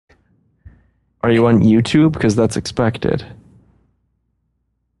Are you on YouTube? Because that's expected.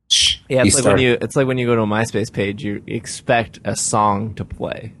 Yeah, it's like when you go to a MySpace page, you expect a song to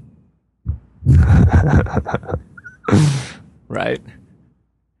play. Right?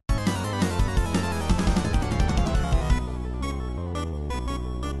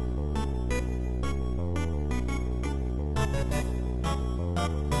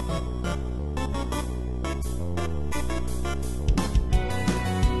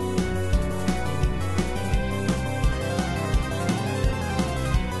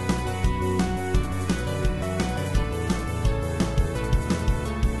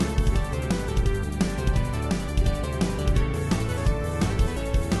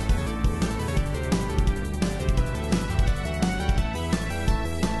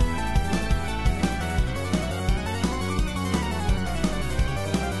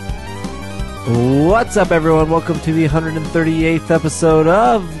 What's up, everyone? Welcome to the 138th episode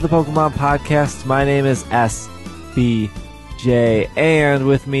of the Pokemon Podcast. My name is SBJ, and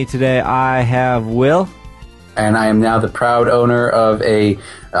with me today I have Will. And I am now the proud owner of a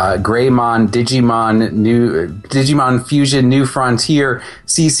Greymon Digimon Fusion New Frontier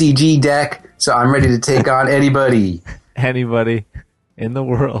CCG deck, so I'm ready to take on anybody. Anybody in the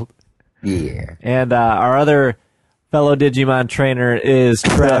world. Yeah. And our other fellow Digimon trainer is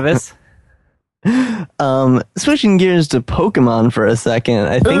Travis. Switching gears to Pokemon for a second.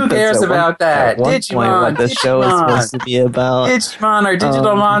 I think Who cares about that? Digimon, what the show is supposed to be about. Digimon are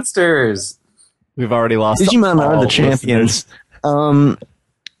digital monsters. We've already lost. Digimon are the champions.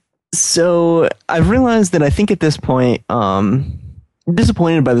 So I've realized that I think at this point, I'm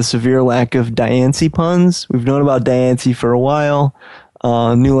disappointed by the severe lack of Diancie puns. We've known about Diancie for a while.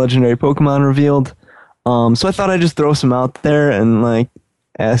 New legendary Pokemon revealed. So I thought I'd just throw some out there and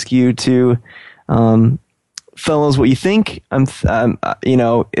ask you to. Fellows, what you think? It's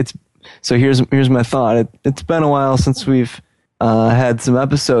so. Here's my thought. It's been a while since we've had some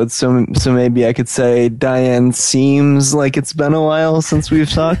episodes, so maybe I could say Diane seems like it's been a while since we've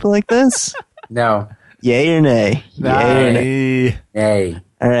talked like this. No. Yay or nay? Yay or nay? Nay.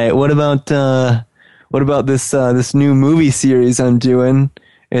 All right. What about this new movie series I'm doing?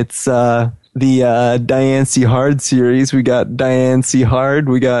 It's the Diancie Hard series. We got Diancie Hard,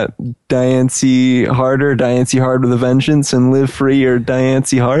 we got Diancie Harder, Diancie Hard with a Vengeance, and Live Free or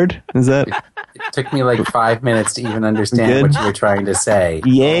Diancie Hard. Is that? It took me like 5 minutes to even understand what you were trying to say.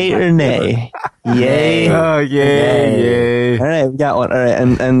 Yay or nay? Yay. Oh, yay. All right, we got one. All right,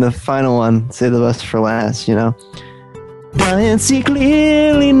 and the final one, save the best for last, Diancie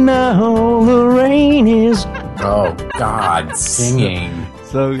clearly now the rain is... Oh, God, singing.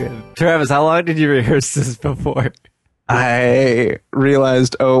 So good. Travis, how long did you rehearse this before? I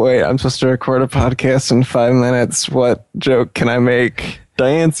realized, oh wait, I'm supposed to record a podcast in 5 minutes. What joke can I make?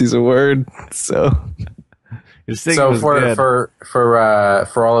 Diancie's a word, so. So for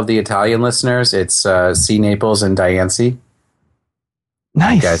all of the Italian listeners, it's C Naples and Diancie.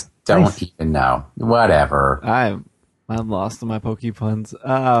 Nice. You guys don't even know. Whatever. I'm lost in my Pokepuns.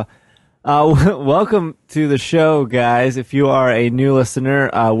 Welcome to the show, guys. If you are a new listener,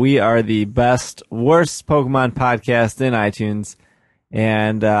 we are the best, worst Pokemon podcast in iTunes.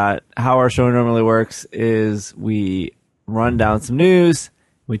 And how our show normally works is we run down some news.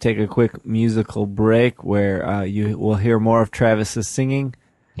 We take a quick musical break where you will hear more of Travis's singing.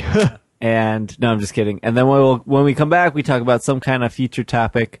 And no, I'm just kidding. And then when we come back, we talk about some kind of feature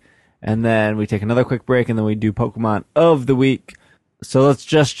topic. And then we take another quick break, and then we do Pokemon of the Week. So let's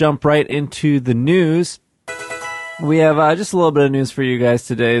just jump right into the news. We have just a little bit of news for you guys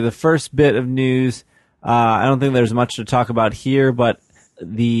today. The first bit of news, I don't think there's much to talk about here, but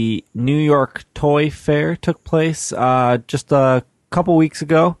the New York Toy Fair took place just a couple weeks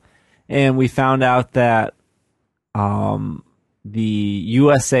ago, and we found out that the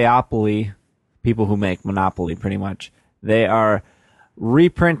USAopoly, people who make Monopoly pretty much, they are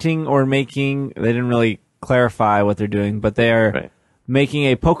reprinting or making, they didn't really clarify what they're doing, but they are making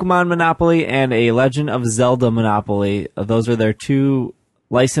a Pokemon Monopoly and a Legend of Zelda Monopoly. Those are their two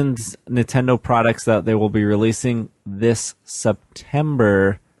licensed Nintendo products that they will be releasing this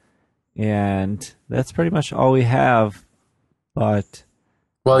September. And that's pretty much all we have. But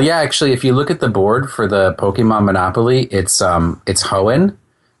well, yeah, actually, if you look at the board for the Pokemon Monopoly, it's Hoenn.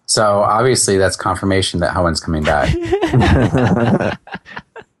 So obviously that's confirmation that Hoenn's coming back.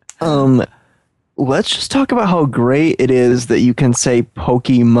 Let's just talk about how great it is that you can say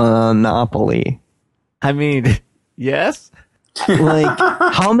Pokemonopoly. I mean, yes.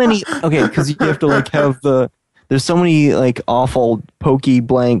 How many? Okay, because you have to have there's so many awful pokey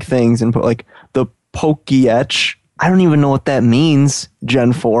blank things and the Pokéetch I don't even know what that means,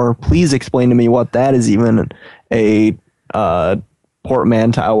 Gen 4. Please explain to me what that is even a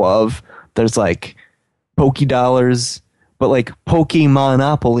portmanteau of. There's like Poké Dollars, but like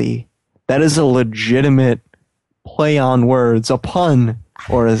Pokemonopoly. That is a legitimate play on words, a pun.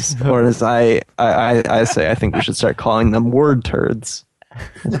 Or as I say, I think we should start calling them word turds,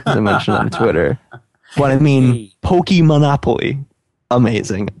 as I mentioned on Twitter. But I mean, Pokemonopoly.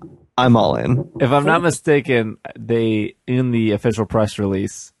 Amazing. I'm all in. If I'm not mistaken, they, in the official press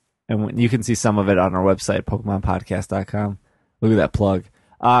release, and you can see some of it on our website, PokemonPodcast.com. Look at that plug.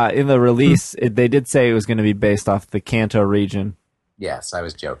 In the release, they did say it was going to be based off the Kanto region. Yes, I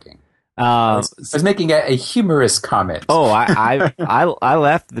was joking. I was making a humorous comment. Oh, I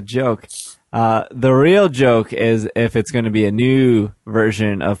laughed at the joke. The real joke is if it's going to be a new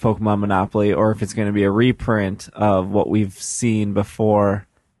version of Pokemon Monopoly or if it's going to be a reprint of what we've seen before,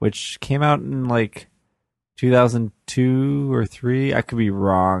 which came out in like 2002 or 3. I could be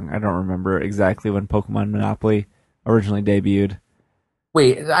wrong. I don't remember exactly when Pokemon Monopoly originally debuted.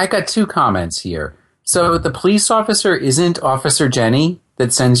 Wait, I got 2 comments here. So the police officer isn't Officer Jenny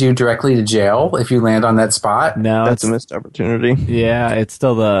that sends you directly to jail if you land on that spot? No, That's a missed opportunity. Yeah, it's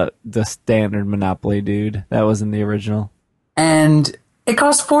still the standard Monopoly dude. That was in the original. And it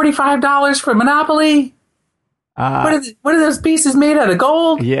costs $45 for Monopoly? What are those pieces made out of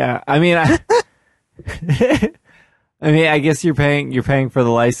gold? Yeah, I mean, I guess you're paying for the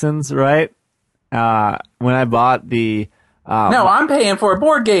license, right? When I bought the no, I'm paying for a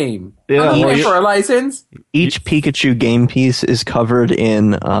board game. Yeah, I'm well, paying for a license. Each Pikachu game piece is covered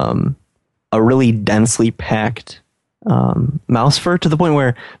in a really densely packed mouse fur to the point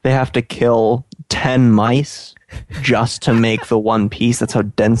where they have to kill 10 mice just to make the one piece. That's how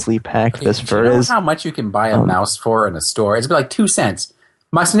densely packed this fur Do you know is. how much you can buy a mouse for in a store? It's like 2 cents.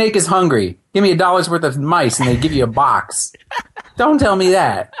 My snake is hungry. Give me $1 worth of mice, and they give you a box. Don't tell me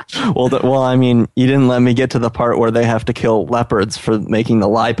that. Well, I mean, you didn't let me get to the part where they have to kill leopards for making the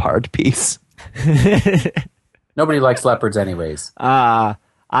Liepard piece. Nobody likes leopards anyways. I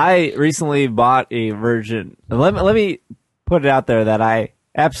recently bought a version. Let me put it out there that I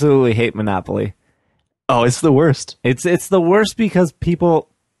absolutely hate Monopoly. Oh, it's the worst. It's the worst because people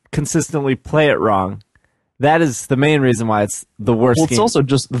consistently play it wrong. That is the main reason why it's the worst Well, it's game. also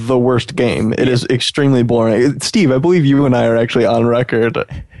just the worst game. It is extremely boring. Steve, I believe you and I are actually on record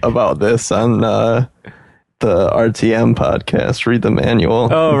about this on the RTM podcast, Read the Manual.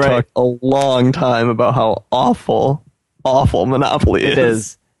 Oh, we right. talked a long time about how awful Monopoly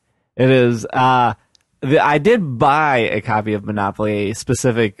is. It is. I did buy a copy of Monopoly, a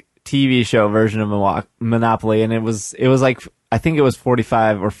specific TV show version of Monopoly, and it was like, I think it was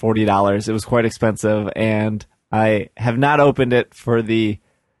 $45 or $40. It was quite expensive, and I have not opened it for the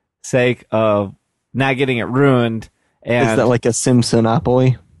sake of not getting it ruined. And Is that like a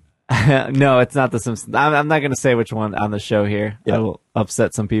Simpsonopoly? no, it's not the Simpsons. I'm not going to say which one on the show here. Yeah. I will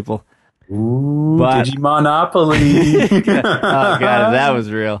upset some people. Ooh, But- Digimonopoly. Oh god, that was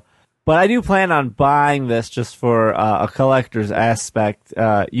real. But I do plan on buying this just for a collector's aspect.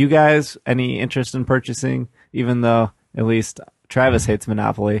 You guys, any interest in purchasing? Even though at least Travis hates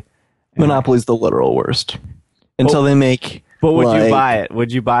Monopoly. Monopoly's the literal worst. Until they make. But would you like- buy it?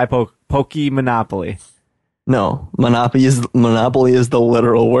 Would you buy Monopoly? No, Monopoly is the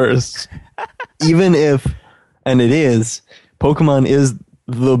literal worst. Even if, and it is, Pokemon is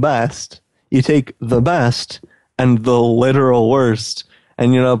the best. You take the best and the literal worst,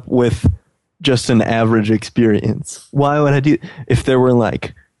 and you're up with just an average experience. Why would I do? If there were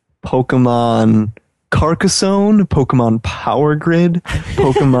like Pokemon Carcassonne, Pokemon Power Grid,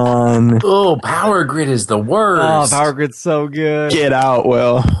 Pokemon. Oh, Power Grid is the worst. Oh, Power Grid's so good. Get out,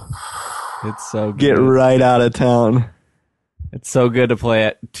 Will. It's so good. Get right out of town. It's so good to play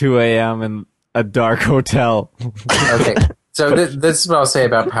at 2 a.m. in a dark hotel. Okay, so this is what I'll say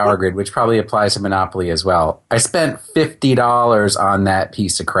about Power Grid, which probably applies to Monopoly as well. I spent $50 on that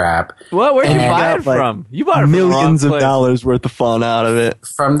piece of crap What? Where'd you And buy got, it like, from? You bought it from the wrong Millions of place. dollars worth of fun out of it.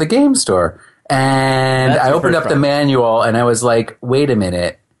 from the game store. And That's I your opened first up the problem. manual and I was like, wait a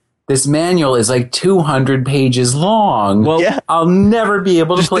minute. This manual is like 200 pages long. Well, Yeah. I'll never be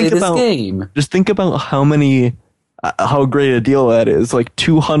able to Just play think this about- game. Just think about how great a deal that is. Like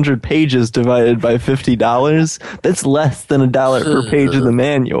 200 pages divided by $50. That's less than $1 per page of the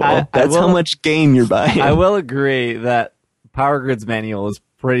manual. I That's how will- much game you're buying. I will agree that Power Grid's manual is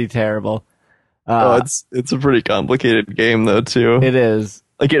pretty terrible. Oh, it's a pretty complicated game though too. It is.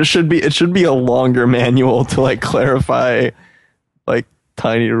 Like it should be a longer manual to like clarify like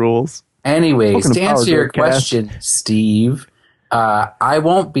tiny rules. Anyways, Welcome to to answer Power your Grid Cast. question, Steve, I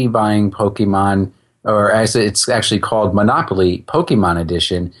won't be buying Pokemon or as it's actually called Monopoly Pokemon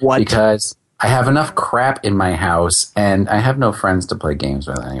Edition, What? because I have enough crap in my house and I have no friends to play games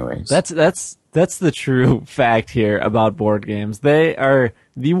with anyways. That's the true fact here about board games. They are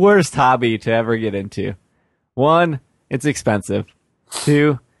the worst hobby to ever get into. One, it's expensive.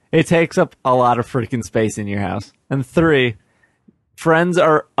 Two, it takes up a lot of freaking space in your house. And three, friends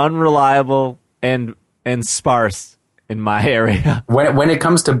are unreliable and sparse in my area. When it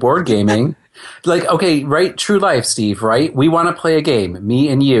comes to board gaming, like, okay, right, True Life, Steve, right? We want to play a game, me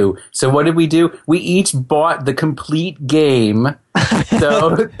and you. So what did we do? We each bought the complete game.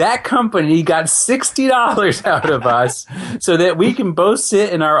 So that company got $60 out of us so that we can both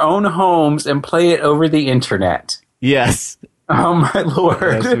sit in our own homes and play it over the internet. Yes. Oh my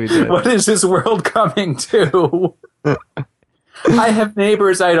Lord. Yes, we did. What is this world coming to? I have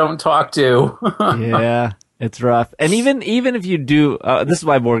neighbors I don't talk to. Yeah, it's rough. And even if you do, this is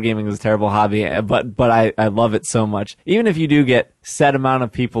why board gaming is a terrible hobby, but I love it so much. Even if you do get set amount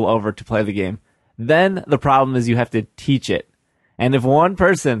of people over to play the game, then the problem is you have to teach it. And if one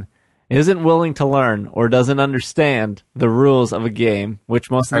person isn't willing to learn or doesn't understand the rules of a game, which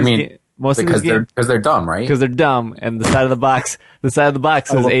most of these because they're dumb, right? because they're dumb, and the side of the box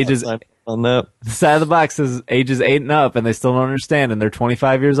says ages. On that. The side of the box says ages 8 and up, and they still don't understand, and they're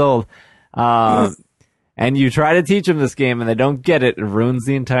 25 years old. And you try to teach them this game, and they don't get it. It ruins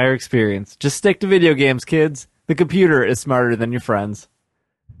the entire experience. Just stick to video games, kids. The computer is smarter than your friends,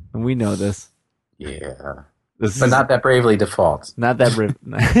 and we know this. Yeah. This But is not that bravely default. not that brief.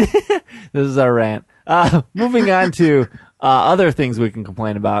 This is our rant. Moving on to other things we can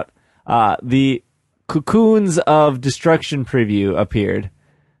complain about. The Cocoons of Destruction preview appeared,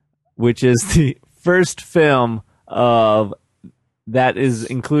 which is the first film of that is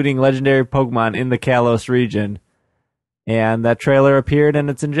including legendary Pokemon in the Kalos region. And that trailer appeared, and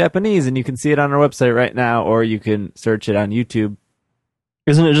it's in Japanese, and you can see it on our website right now, or you can search it on YouTube.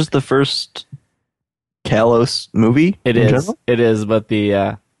 Isn't it just the first Kalos movie? It in is. general? It is, but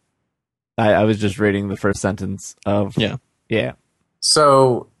the I was just reading the first sentence of yeah.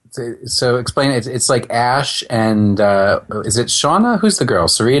 So explain it. It's like Ash and is it Shauna? Who's the girl?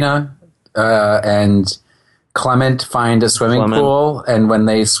 Serena and Clement find a swimming pool, and when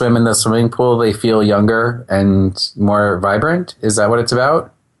they swim in the swimming pool, they feel younger and more vibrant. Is that what it's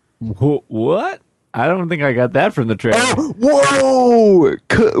about? What? I don't think I got that from the trailer. Whoa!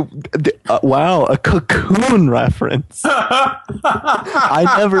 Wow, a Cocoon reference. I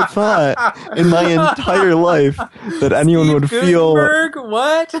never thought in my entire life that anyone would feel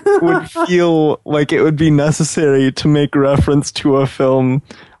like it would be necessary to make reference to a film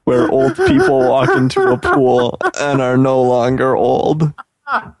where old people walk into a pool and are no longer old.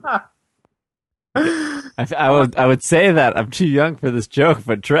 I would say that I'm too young for this joke,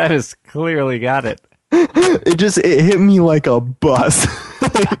 but Travis clearly got it. It hit me like a bus.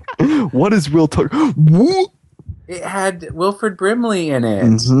 What is Will Tucker? It had Wilford Brimley in it,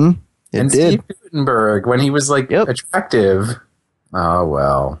 Mm-hmm. and did. Steve Guttenberg when he was attractive. Oh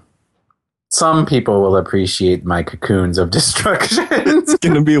well. Some people will appreciate my Cocoons of Destruction. It's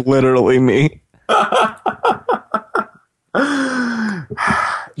gonna be literally me.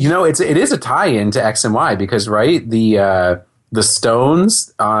 You know, it is a tie-in to X and Y because, right, the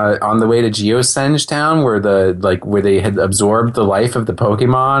stones on the way to Geosenge Town, where they had absorbed the life of the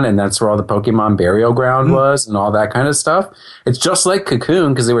Pokemon, and that's where all the Pokemon burial ground was, and all that kind of stuff. It's just like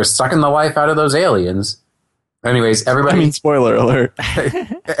Cocoon because they were sucking the life out of those aliens. Anyways, everybody, Spoiler alert.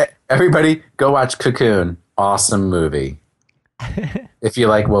 everybody, go watch Cocoon. Awesome movie. If you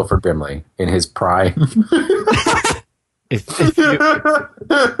like Wilford Brimley in his prime. If you...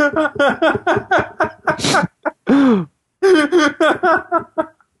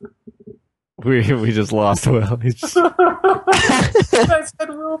 we just lost Will. I said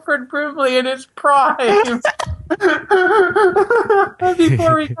Wilford Brimley in his prime.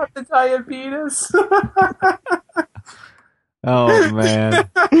 Before he got the diabetes. Oh man.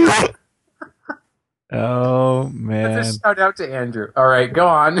 Oh man. That's a shout out to Andrew. All right, go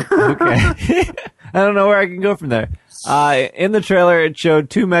on. Okay. I don't know where I can go from there. In the trailer, it showed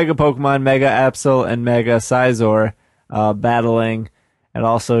 2 Mega Pokemon, Mega Absol and Mega Scizor, battling. It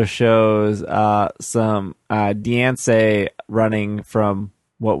also shows some Diancie running from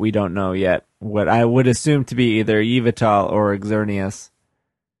what we don't know yet. What I would assume to be either Yveltal or Xerneas.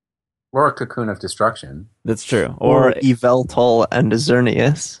 Or a Cocoon of Destruction. That's true. Or Yveltal and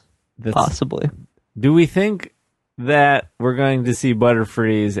Xerneas. That's, possibly. Do we think that we're going to see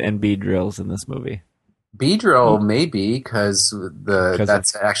Butterfrees and Beedrills in this movie? Beedrill maybe, because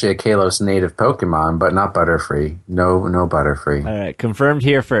that's actually a Kalos native Pokemon, but not Butterfree. No Butterfree. All right, confirmed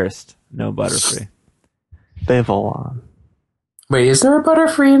here first. No Butterfree. Vivillon. Wait, is there a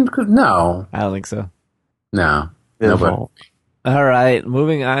Butterfree? No. I don't think so. No. No Vivillon. All right,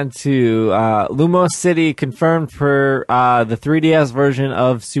 moving on to Lumos City confirmed for the 3DS version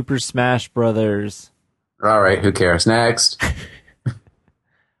of Super Smash Brothers. All right, who cares? Next.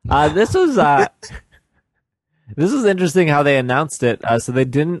 This was interesting how they announced it. So they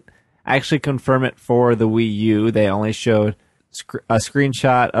didn't actually confirm it for the Wii U. They only showed a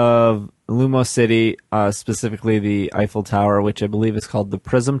screenshot of Lumos City, specifically the Eiffel Tower, which I believe is called the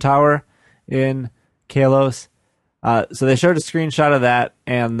Prism Tower in Kalos. So they showed a screenshot of that,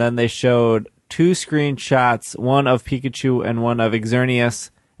 and then they showed two screenshots, one of Pikachu and one of Xerneas,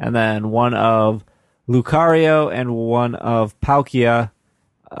 and then one of Lucario and one of Palkia.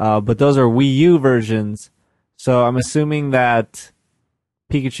 But those are Wii U versions. So I'm assuming that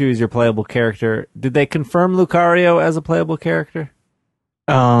Pikachu is your playable character. Did they confirm Lucario as a playable character?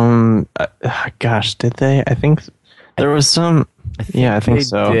 Gosh, did they? I think there was some. Yeah, I think they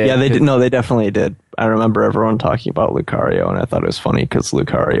so. did. Yeah, they did. No, they definitely did. I remember everyone talking about Lucario, and I thought it was funny because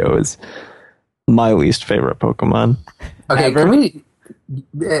Lucario is my least favorite Pokemon. Okay, Ever? can we...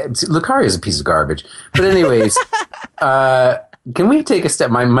 Lucario is a piece of garbage. But anyways, can we take a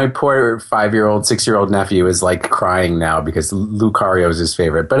step? My poor 5-year-old, 6-year-old nephew is like crying now because Lucario is his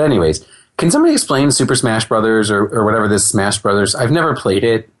favorite. But anyways, can somebody explain Super Smash Brothers or whatever this Smash Brothers? I've never played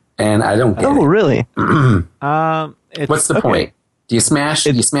it, and I don't get Oh, it. really? What's the okay. point? Do you smash?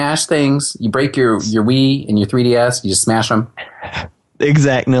 You smash things. You break your Wii and your 3DS. You just smash them.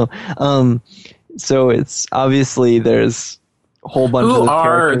 Exact. No. So it's obviously there's a whole bunch Who of are the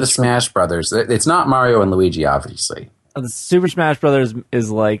characters from- Smash Brothers? It's not Mario and Luigi, obviously. The Super Smash Brothers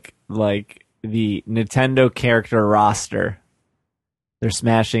is like the Nintendo character roster. They're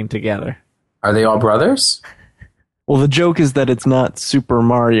smashing together. Are they all brothers? Well, the joke is that it's not Super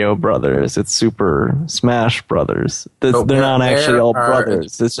Mario Brothers; it's Super Smash Brothers. They're But not where actually all are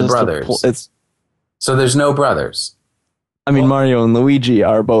brothers. It's the just brothers? it's. So there's no brothers. I mean, Mario and Luigi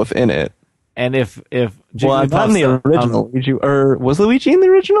are both in it. And if Well, not in the Jigglypuff's, original Luigi, or was Luigi in the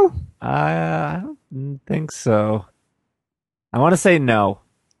original? I don't think so. I want to say no.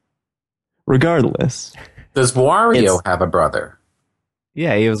 Regardless, Does Wario It's- have a brother?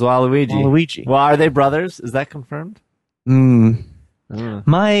 Yeah, he was Waluigi. Waluigi. Well, are they brothers? Is that confirmed?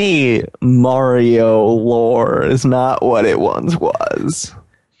 My Mario lore is not what it once was.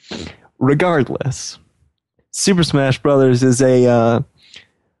 Regardless, Super Smash Brothers is a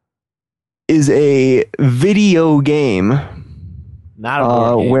video game Not a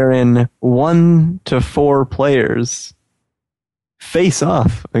board game. wherein 1 to 4 players face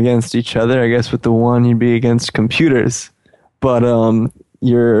off against each other. I guess with the one you'd be against computers, but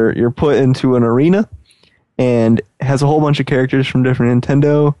you're put into an arena and it has a whole bunch of characters from different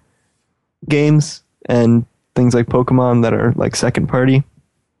Nintendo games and things like Pokemon that are like second party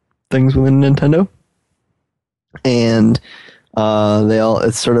things within Nintendo. And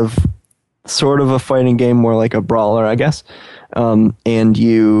it's sort of a fighting game, more like a brawler, I guess. And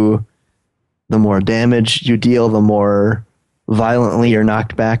the more damage you deal, the more violently you're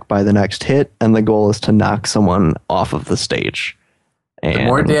knocked back by the next hit, and the goal is to knock someone off of the stage. And The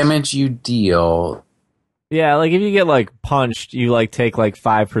more damage you deal, Yeah, like if you get like punched, you like take like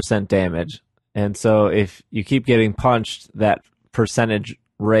 5% damage. And so if you keep getting punched, that percentage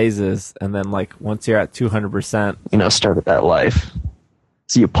raises, and then like once you're at 200%, start at that life.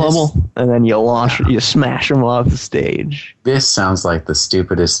 So you pummel, and then you smash them off the stage. this sounds like the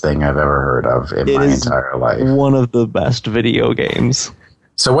stupidest thing I've ever heard of in It my is entire life. one of the best video games.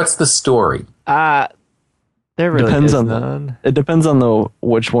 So what's the story? there really Depends is on none. It depends on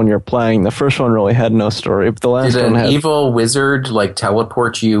which one you're playing. The first one really had no story, but the last Did one an had. evil wizard like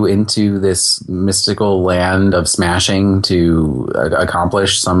teleport you into this mystical land of smashing to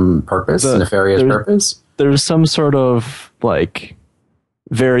accomplish some purpose, nefarious there's- purpose? There's some sort of like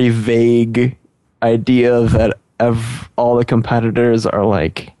very vague idea that all the competitors are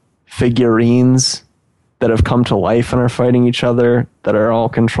like figurines that have come to life and are fighting each other, that are all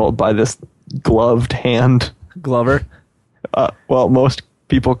controlled by this gloved hand. Glover. Well, most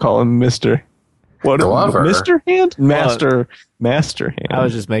people call him Mr. What? Glover? Mr. Hand? Master Hand. I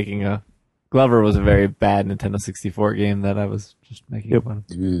was just making a. Glover was a very bad Nintendo 64 game that I was just making fun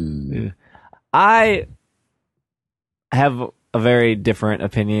of. Ooh. I have a very different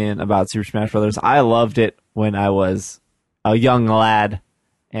opinion about Super Smash Brothers. I loved it when I was a young lad,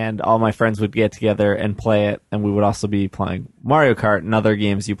 and all my friends would get together and play it, and we would also be playing Mario Kart and other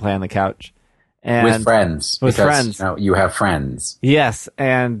games you play on the couch. And With friends. With because, friends. You have friends. Yes,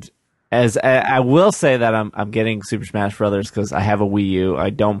 and As I will say that I'm getting Super Smash Brothers because I have a Wii U. I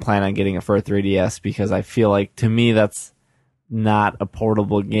don't plan on getting it for a 3DS because I feel like, to me, that's not a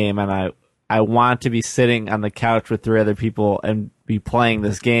portable game, and I want to be sitting on the couch with 3 other people and be playing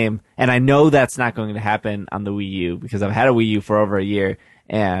this game. And I know that's not going to happen on the Wii U because I've had a Wii U for over a year,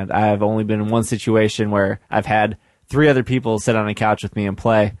 and I've only been in one situation where I've had 3 other people sit on a couch with me and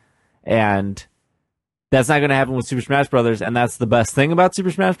play, and that's not going to happen with Super Smash Brothers, and that's the best thing about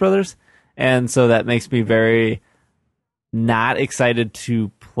Super Smash Brothers. And so that makes me very not excited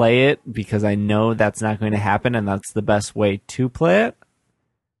to play it because I know that's not going to happen, and that's the best way to play it.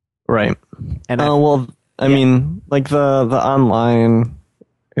 Right. And I mean, like the online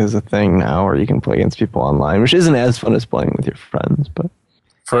is a thing now where you can play against people online, which isn't as fun as playing with your friends, but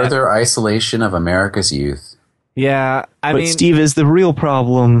Further isolation of America's youth. yeah, I but mean, Steve, is the real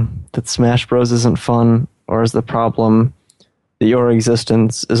problem that Smash Bros isn't fun, or is the problem that your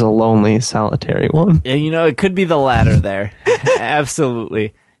existence is a lonely, solitary one? yeah, it could be the latter there.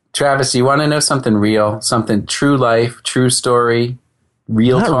 Absolutely. Travis, you want to know something real? Something true life, true story,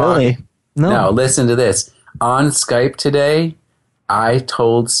 real Not talk? really. No. No, listen to this. On Skype today, I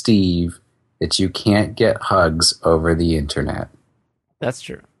told Steve that you can't get hugs over the internet. That's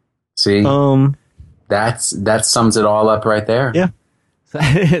true. See? That sums it all up right there. Yeah.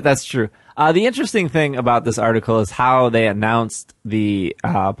 That's true. The interesting thing about this article is how they announced the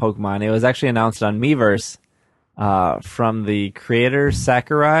Pokemon. It was actually announced on Miiverse from the creator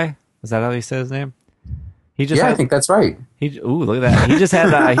Sakurai. Is that how he says his name? I think that's right. Ooh, look at that! He just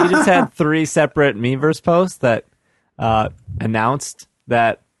had 3 separate Miiverse posts that announced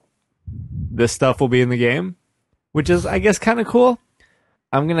that this stuff will be in the game, which is, I guess, kind of cool.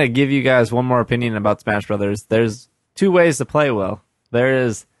 I'm gonna give you guys one more opinion about Smash Brothers. There's 2 ways to play well. There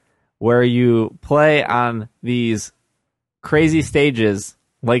is where you play on these crazy stages,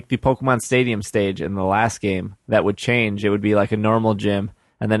 like the Pokemon Stadium stage in the last game, that would change. It would be like a normal gym,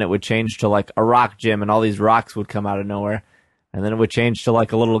 and then it would change to like a rock gym, and all these rocks would come out of nowhere. And then it would change to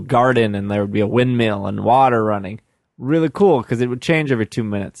like a little garden, and there would be a windmill and water running. Really cool, because it would change every 2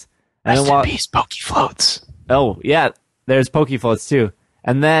 minutes. And Rest in peace, Pokefloats. Oh, yeah, there's Pokefloats too.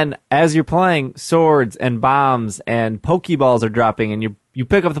 And then as you're playing, swords and bombs and Pokeballs are dropping, and you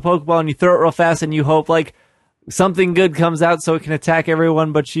pick up the Pokeball and you throw it real fast, and you hope like something good comes out so it can attack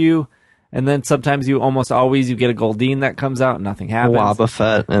everyone but you. And then sometimes you get a Goldeen that comes out and nothing happens.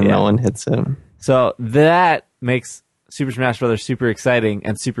 Wobbuffet, and no one hits him. So that makes Super Smash Brothers super exciting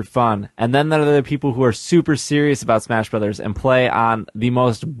and super fun. And then there are the people who are super serious about Smash Brothers and play on the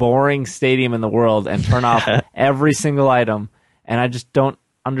most boring stadium in the world and turn off every single item. And I just don't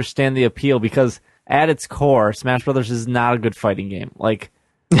understand the appeal, because at its core, Smash Brothers is not a good fighting game. Like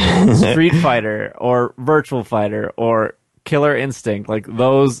Street Fighter or Virtual Fighter or Killer Instinct, like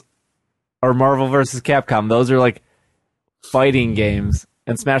those, or Marvel vs. Capcom, those are like fighting games.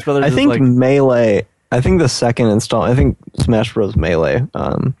 And Smash Brothers is like Melee. I think the second installment, I think Smash Bros. Melee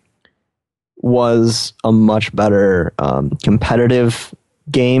was a much better competitive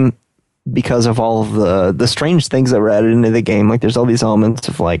game because of all of the strange things that were added into the game. Like there's all these elements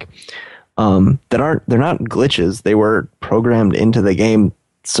of like they're not glitches. They were programmed into the game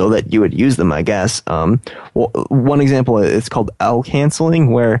so that you would use them, I guess. One example is called L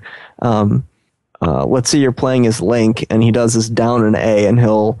canceling, where let's say you're playing as Link and he does this down and A, and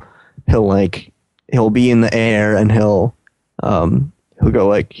he'll be in the air and he'll go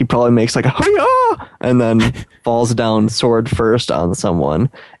like, he probably makes like a hi-yah, and then falls down sword first on someone.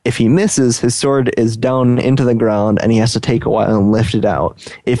 If he misses, his sword is down into the ground and he has to take a while and lift it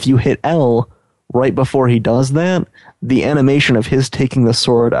out. If you hit L right before he does that, the animation of his taking the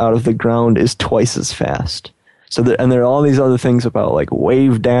sword out of the ground is twice as fast. So there are all these other things about like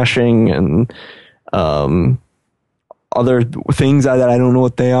wave dashing and other things that I don't know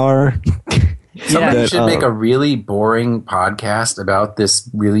what they are. Somebody should make a really boring podcast about this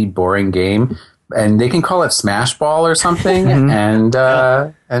really boring game, and they can call it Smash Ball or something, and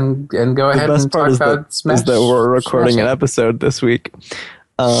go ahead and talk about Smash. Is that we're recording an episode this week.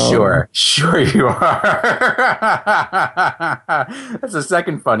 Sure you are. That's the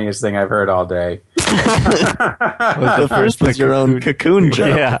second funniest thing I've heard all day. The first was your own cocoon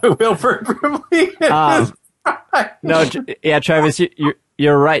joke. Yeah. Wilford Brimley. No, yeah, Travis,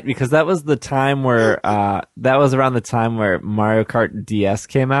 you're right, because that was the time where that was around the time where Mario Kart DS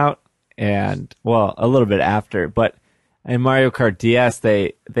came out, and well, a little bit after, but in Mario Kart DS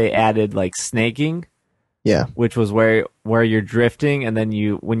they added like snaking. Yeah, which was where you're drifting, and then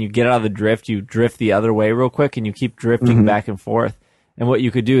when you get out of the drift, you drift the other way real quick, and you keep drifting back and forth. And what you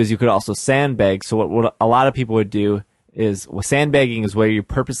could do is you could also sandbag. So what a lot of people would do sandbagging is where you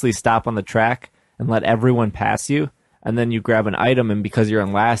purposely stop on the track and let everyone pass you, and then you grab an item, and because you're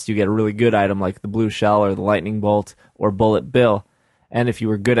in last, you get a really good item like the blue shell or the lightning bolt or bullet bill. And if you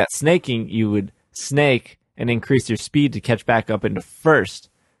were good at snaking, you would snake and increase your speed to catch back up into first.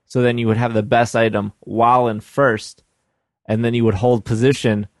 So then you would have the best item while in first, and then you would hold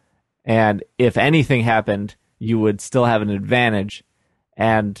position, and if anything happened, you would still have an advantage.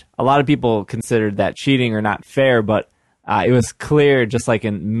 And a lot of people considered that cheating or not fair, but it was clear, just like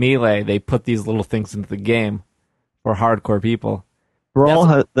in Melee, they put these little things into the game for hardcore people.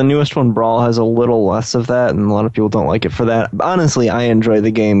 The newest one, Brawl, has a little less of that, and a lot of people don't like it for that. But honestly, I enjoy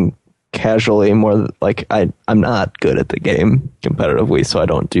the game casually more. Like I'm not good at the game competitively, so I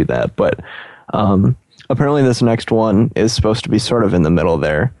don't do that. But apparently, this next one is supposed to be sort of in the middle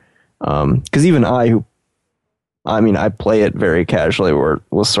there. Because even I play it very casually,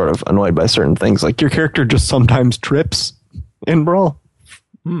 was sort of annoyed by certain things. Like your character just sometimes trips in Brawl.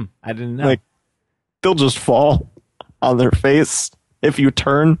 I didn't know. Like they'll just fall on their face if you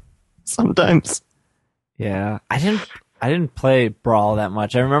turn sometimes. Yeah, I didn't play Brawl that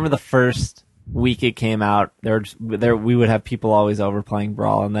much. I remember the first week it came out, we would have people always over playing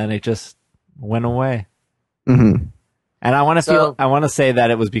Brawl, and then it just went away. Mm-hmm. And I want to say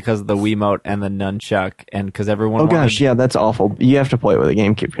that it was because of the Wiimote and the nunchuck, and because everyone. Oh gosh, yeah, that's awful. You have to play it with a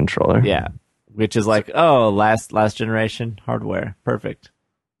GameCube controller. Yeah, which is like, last generation hardware, perfect.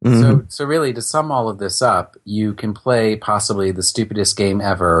 Mm-hmm. So really, to sum all of this up, you can play possibly the stupidest game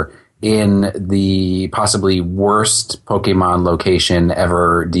ever in the possibly worst Pokemon location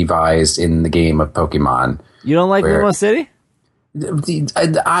ever devised in the game of Pokemon. You don't like Lumos City?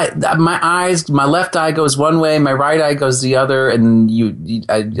 My left eye goes one way, my right eye goes the other, and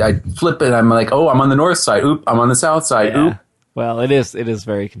I flip it. I'm like, oh, I'm on the north side. Oop, I'm on the south side. Yeah. Oop. Well, it is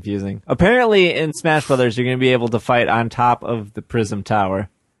very confusing. Apparently, in Smash Brothers, you're going to be able to fight on top of the Prism Tower.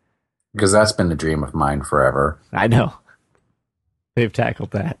 Because that's been a dream of mine forever. I know. They've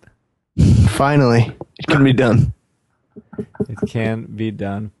tackled that. Finally, it can be done. It can be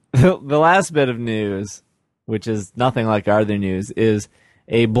done. The last bit of news, which is nothing like our other news, is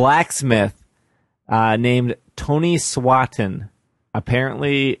a blacksmith named Tony Swatton.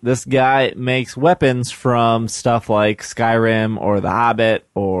 Apparently, this guy makes weapons from stuff like Skyrim or The Hobbit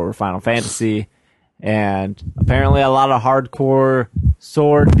or Final Fantasy. And apparently a lot of hardcore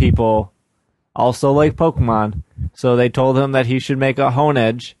sword people also like Pokemon. So they told him that he should make a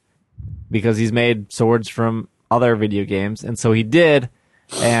Honedge because he's made swords from other video games. And so he did.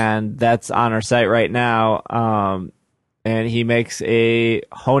 And that's on our site right now. And he makes a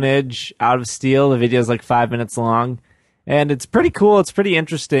Honedge out of steel. The video is like 5 minutes long. And it's pretty cool. It's pretty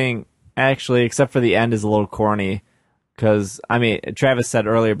interesting, actually, except for the end is a little corny. Because, Travis said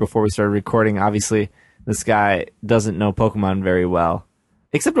earlier before we started recording, obviously, this guy doesn't know Pokemon very well.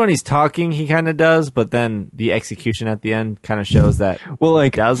 Except when he's talking, he kind of does, but then the execution at the end kind of shows that he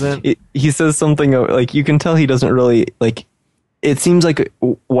doesn't. He says something, like, you can tell he doesn't really, like, it seems like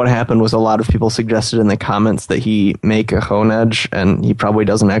what happened was a lot of people suggested in the comments that he make a Honedge, and he probably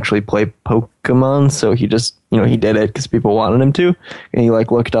doesn't actually play Pokemon, so he just, he did it because people wanted him to, and he,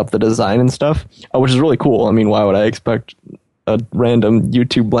 looked up the design and stuff, which is really cool. I mean, why would I expect a random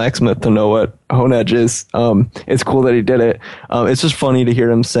YouTube blacksmith to know what Honedge is? It's cool that he did it. It's just funny to hear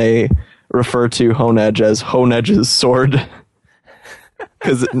him refer to Honedge as Honedge's sword.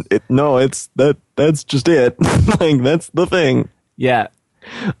 Because that's just it. That's the thing. Yeah.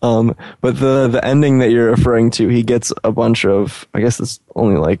 But the ending that you're referring to, he gets a bunch of, I guess it's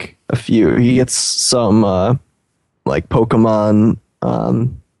only a few. He gets some Pokemon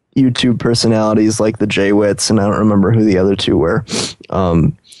YouTube personalities like the J-Wits, and I don't remember who the other two were,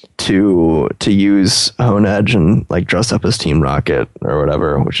 to use Honedge and dress up as Team Rocket or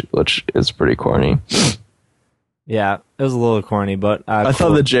whatever, which is pretty corny. Yeah, it was a little corny, but I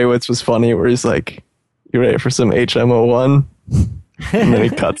thought the J-Wits was funny, where he's like, "You ready for some HMO1?" And then he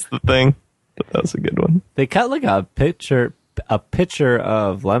cuts the thing. That was a good one. They cut a pitcher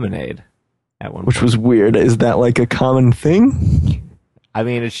of lemonade at one point. Which was weird. Is that a common thing?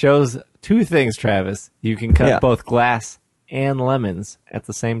 It shows two things, Travis. You can cut both glass and lemons at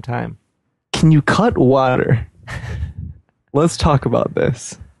the same time. Can you cut water? Let's talk about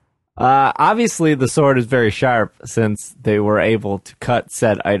this. Obviously, the sword is very sharp since they were able to cut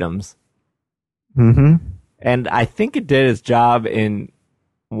said items. Mm-hmm. And I think it did its job in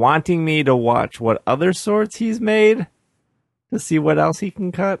wanting me to watch what other swords he's made to see what else he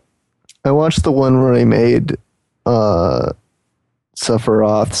can cut. I watched the one where he made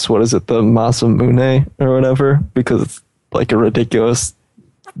Sephiroth's, what is it, the Masamune or whatever, because it's a ridiculous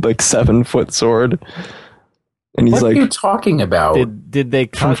 7-foot sword. And he's What like, are you talking about? Did they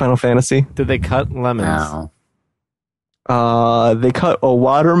from cut? Final Fantasy. Did they cut lemons? No. They cut a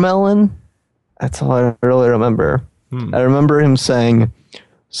watermelon. That's all I really remember. I remember him saying,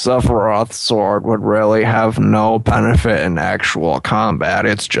 Sephiroth's sword would really have no benefit in actual combat.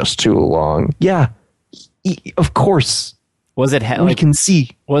 It's just too long. Yeah, of course. Was it We can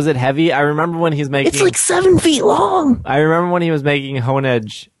see. Was it heavy? I remember when he's making. It's like 7 feet long. I remember when he was making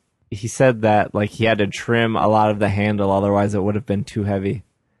Honedge, he said that like he had to trim a lot of the handle, otherwise it would have been too heavy.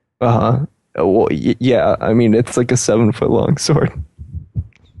 Well, yeah. I mean, it's like a 7 foot long sword,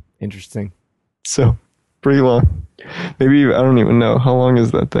 Interesting. so pretty long. Maybe I don't even know how long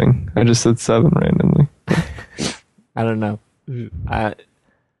is that thing. I just said 7 randomly. I don't know.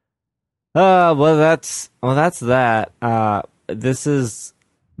 Well, that's that. This is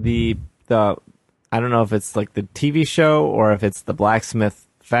the I don't know if it's like the TV show or if it's the blacksmith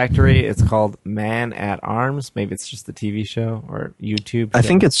factory. It's called Man at Arms. Maybe it's just the TV show or YouTube show. I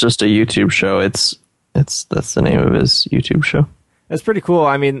think it's just a YouTube show. It's that's the name of his YouTube show. It's pretty cool.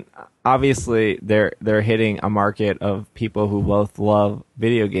 I mean, obviously they're hitting a market of people who both love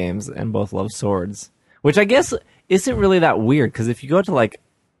video games and both love swords, which I guess isn't really that weird because if you go to like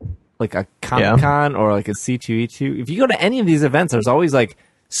a Comic-Con or like a C2E2, if you go to any of these events, there's always like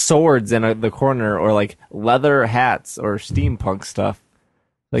swords in the corner or like leather hats or steampunk stuff.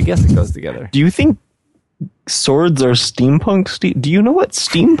 So I guess it goes together. Do you think swords are steampunk? Do you know what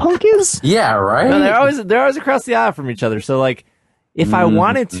steampunk is? Yeah, right? No, they're always across the aisle from each other. So like, if I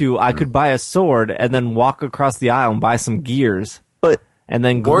wanted to, I could buy a sword and then walk across the aisle and buy some gears, But and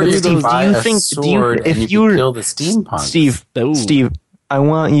then Or glue you can those. buy you a think- do you- sword if and you you were- can kill the steampunk. Steve, I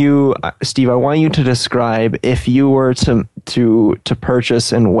want you to describe if you were to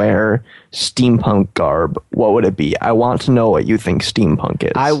purchase and wear steampunk garb, what would it be? I want to know what you think steampunk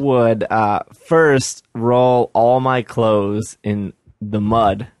is. I would first roll all my clothes in the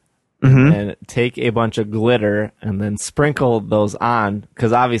mud and take a bunch of glitter and then sprinkle those on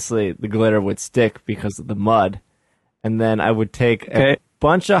because obviously the glitter would stick because of the mud. And then I would take a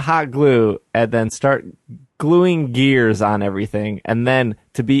bunch of hot glue and then start gluing gears on everything. And then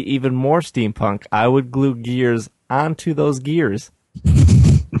to be even more steampunk, I would glue gears onto those gears.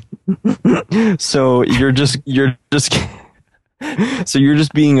 So you're just so you're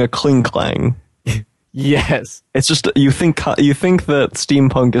just being a cling clang. Yes. It's just you think that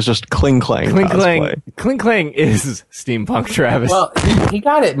steampunk is just cling clang. Cling clang. cosplay. Cling clang is steampunk, Travis. Well, he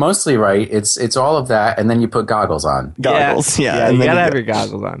got it mostly right. It's all of that, and then you put goggles on. Goggles, yeah. Yeah, and you then gotta have your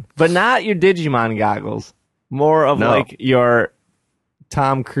goggles on. But not your Digimon goggles. More of No. like your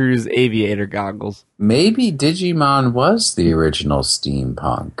Tom Cruise aviator goggles. Maybe Digimon was the original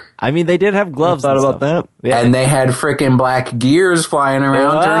steampunk. I mean, they did have gloves. Thought and about stuff. that? Yeah. And they had freaking black gears flying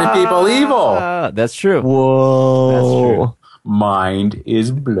around turning people evil. That's true. Whoa. That's true. Mind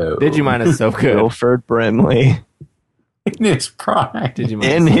is blown. Digimon is so good. Wilford Brimley in his prime. Digimon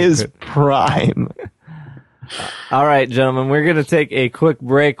in is so his good. prime. All right, gentlemen, we're going to take a quick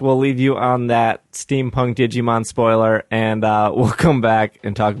break. We'll leave you on that steampunk Digimon spoiler, and we'll come back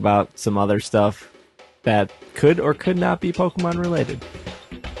and talk about some other stuff that could or could not be Pokemon related.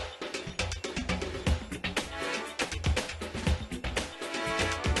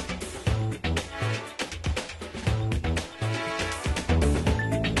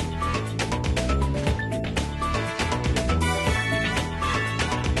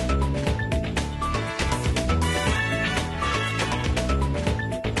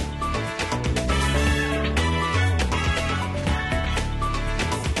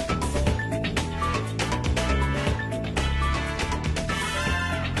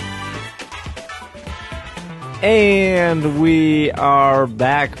 And we are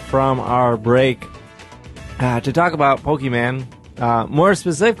back from our break to talk about Pokemon. More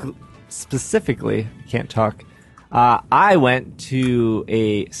specifically, can't talk. I went to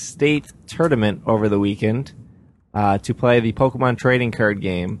a state tournament over the weekend to play the Pokemon trading card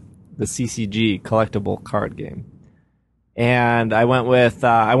game, the CCG collectible card game. And I went with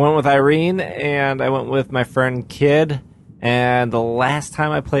Irene, and I went with my friend Kid. And the last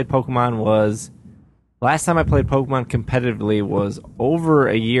time I played Pokemon competitively was over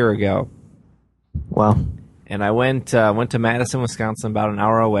a year ago. Wow. And I went to Madison, Wisconsin, about an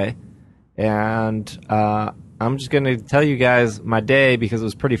hour away. And I'm just going to tell you guys my day because it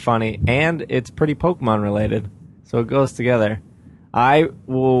was pretty funny and it's pretty Pokemon related. So it goes together. I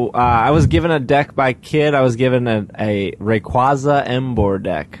was given a deck by Kid. I was given a Rayquaza Emboar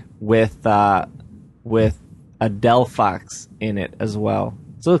deck with a Delphox in it as well.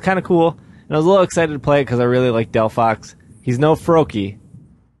 So it's kind of cool. And I was a little excited to play it because I really like Delphox. He's no Froakie,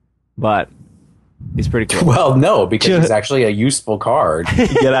 but He's pretty cool. Well, no, because he's actually a useful card.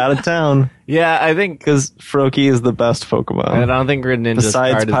 Get out of town. Yeah, I think Because Froakie is the best Pokemon. I don't think Greninja's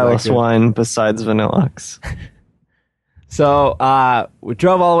Besides card is that good. Piloswine, besides Vanilluxe. So we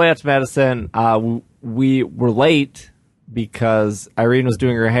drove all the way up to Madison. We were late because Irene was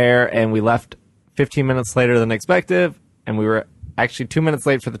doing her hair, and we left 15 minutes later than expected, and we were actually 2 minutes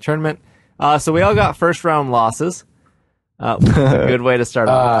late for the tournament. So we all got first round losses. A good way to start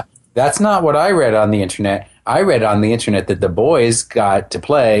off. That's not what I read on the internet. I read on the internet that the boys got to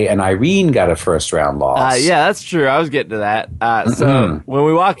play and Irene got a first round loss. Yeah, that's true. I was getting to that. So when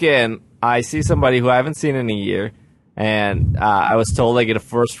we walk in, I see somebody who I haven't seen in a year, and I was told I get a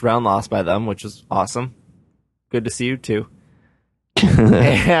first round loss by them, which is awesome. Good to see you too.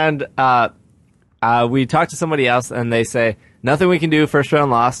 And we talk to somebody else, and they say nothing we can do, first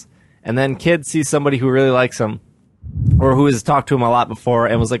round loss. And then Kid sees somebody who really likes him, or who has talked to him a lot before,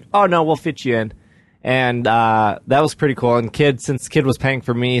 and was like, "Oh no, we'll fit you in." And that was pretty cool. And since Kid was paying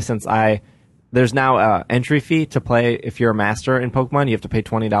for me, there's now an entry fee to play. If you're a master in Pokemon, you have to pay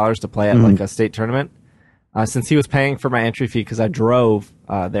 $20 to play at like a state tournament. Since he was paying for my entry fee because I drove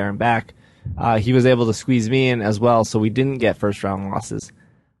there and back, he was able to squeeze me in as well. So we didn't get first round losses,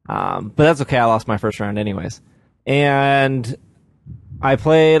 but that's okay. I lost my first round anyways, and I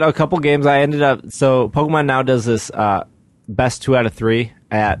played a couple games. So Pokemon now does this best 2 out of 3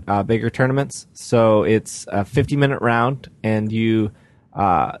 at bigger tournaments. So it's a 50-minute round, and you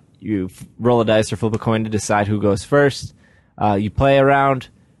roll a dice or flip a coin to decide who goes first. You play a round.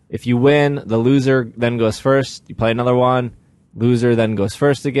 If you win, the loser then goes first. You play another one. Loser then goes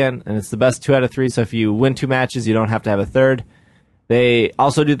first again, and it's the best 2 out of 3. So if you win 2 matches, you don't have to have a third. They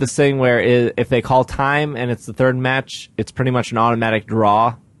also do this thing where if they call time and it's the third match, it's pretty much an automatic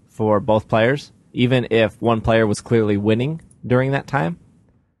draw for both players, even if one player was clearly winning during that time,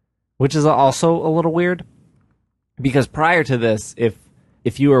 which is also a little weird. Because prior to this,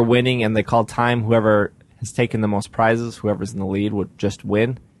 if you were winning and they called time, whoever has taken the most prizes, whoever's in the lead, would just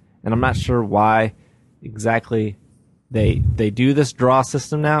win. And I'm not sure why exactly they do this draw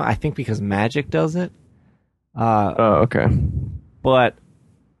system now. I think because Magic does it. Okay. But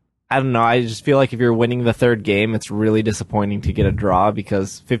I don't know. I just feel like if you're winning the third game, it's really disappointing to get a draw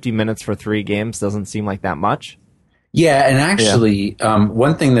because 50 minutes for 3 games doesn't seem like that much. Yeah, and actually,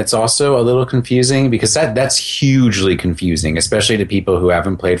 one thing that's also a little confusing, because that's hugely confusing, especially to people who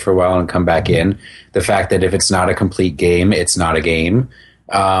haven't played for a while and come back in, the fact that if it's not a complete game, it's not a game.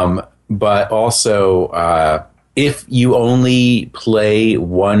 But also, if you only play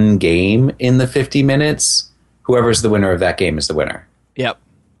one game in the 50 minutes, whoever's the winner of that game is the winner. Yep.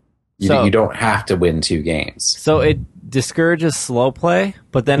 You don't have to win 2 games. So it discourages slow play,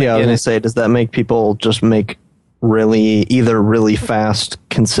 but then Yeah, I was again, going to say, does that make people just make either really fast,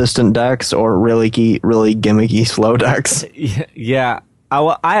 consistent decks or really gimmicky, slow decks? yeah.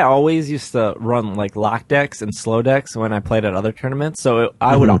 I always used to run like lock decks and slow decks when I played at other tournaments. So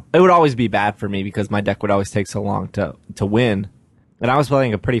it would always be bad for me because my deck would always take so long to win. And I was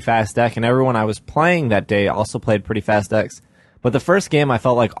playing a pretty fast deck, and everyone I was playing that day also played pretty fast decks. But the first game I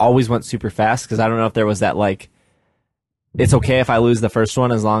felt like always went super fast because I don't know if there was that like, it's okay if I lose the first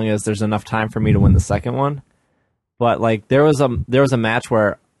one as long as there's enough time for me to win the second one. But like there was a match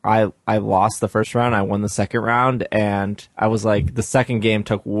where I lost the first round, I won the second round, and I was like, the second game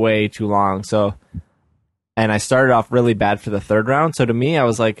took way too long. And I started off really bad for the third round. So to me, I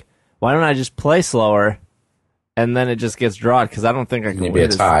was like, why don't I just play slower? And then it just gets drawn because I don't think I can win this.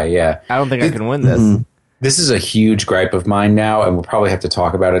 Maybe a tie, yeah. I don't think I can win this. This is a huge gripe of mine now, and we'll probably have to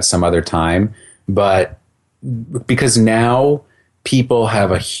talk about it some other time. But because now people have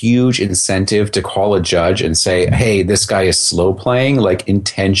a huge incentive to call a judge and say, hey, this guy is slow playing, like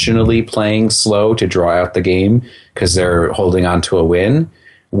intentionally playing slow to draw out the game because they're holding on to a win,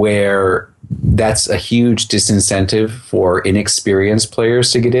 where that's a huge disincentive for inexperienced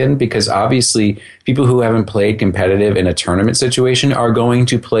players to get in, because obviously people who haven't played competitive in a tournament situation are going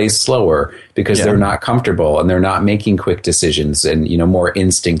to play slower because they're not comfortable and they're not making quick decisions and, more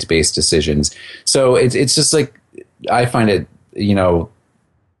instinct based decisions. So it's just like, I find it,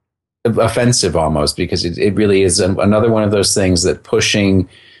 offensive almost, because it really is another one of those things that pushing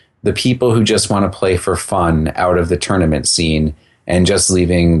the people who just want to play for fun out of the tournament scene and just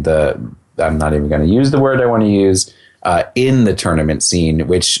leaving I'm not even going to use the word I want to use, in the tournament scene,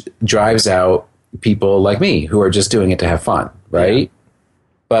 which drives out people like me who are just doing it to have fun, right? Yeah.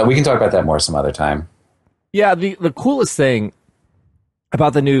 But we can talk about that more some other time. Yeah, the coolest thing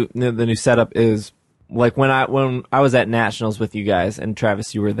about the new setup is like when I was at Nationals with you guys, and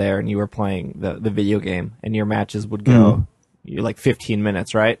Travis, you were there and you were playing the video game, and your matches would go like 15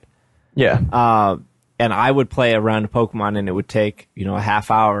 minutes, right? Yeah. And I would play a round of Pokemon, and it would take, a half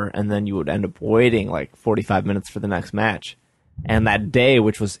hour, and then you would end up waiting like 45 minutes for the next match. And that day,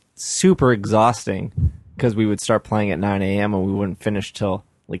 which was super exhausting, because we would start playing at 9 a.m. and we wouldn't finish till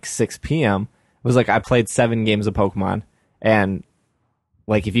like 6 p.m., it was like I played 7 games of Pokemon, and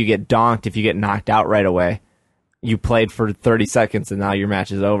like if you get donked, if you get knocked out right away, you played for 30 seconds and now your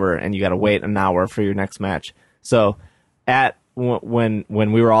match is over, and you got to wait an hour for your next match. So when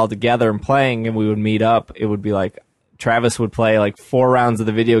we were all together and playing and we would meet up, it would be like Travis would play like 4 rounds of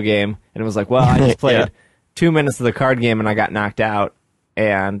the video game, and it was like, well, I just played 2 minutes of the card game and I got knocked out.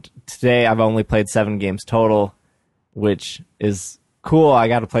 And today I've only played 7 games total, which is cool. I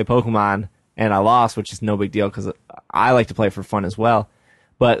got to play Pokemon and I lost, which is no big deal because I like to play for fun as well.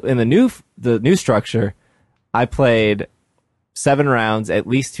 But in the new structure, I played 7 rounds, at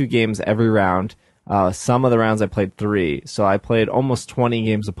least 2 games every round. Some of the rounds I played 3. So I played almost 20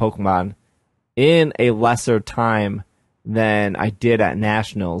 games of Pokemon in a lesser time than I did at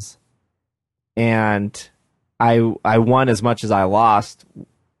Nationals. And I won as much as I lost,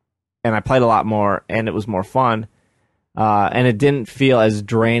 and I played a lot more, and it was more fun. And it didn't feel as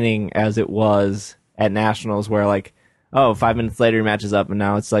draining as it was at Nationals, where like, 5 minutes later your match is up, and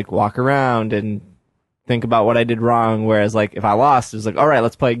now it's like walk around and think about what I did wrong. Whereas like if I lost, it was like, all right,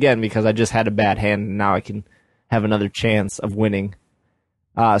 let's play again because I just had a bad hand, and now I can have another chance of winning.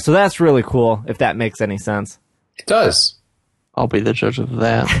 So that's really cool, if that makes any sense. It does. I'll be the judge of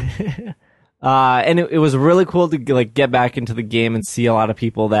that. And it was really cool to like get back into the game and see a lot of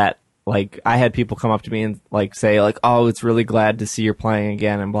people that like I had people come up to me and like say like, oh, it's really glad to see you're playing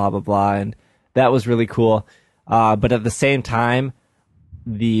again and blah, blah, blah. And that was really cool. But at the same time,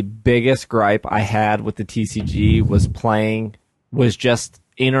 the biggest gripe I had with the TCG was just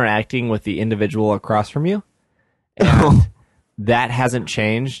interacting with the individual across from you. And that hasn't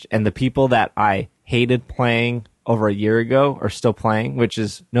changed. And the people that I hated playing over a year ago are still playing, which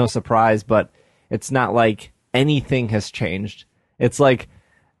is no surprise, but it's not like anything has changed. It's like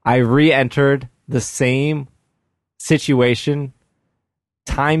I re-entered the same situation,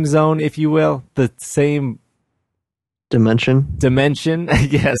 time zone, if you will, the same Dimension. I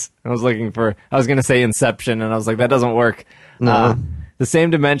guess. I was going to say Inception, and I was like, that doesn't work. No. The same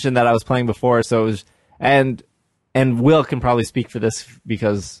dimension that I was playing before. So it was, and Will can probably speak for this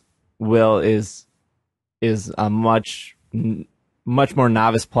because Will is a much more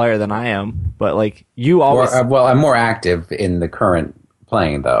novice player than I am, but like you always. Well, I'm more active in the current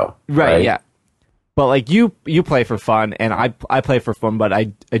playing though. Right? Yeah. But like you play for fun, and I play for fun, but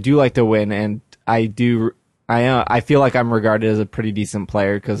I do like to win, and I feel like I'm regarded as a pretty decent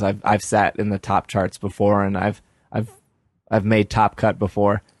player because I've sat in the top charts before, and I've made top cut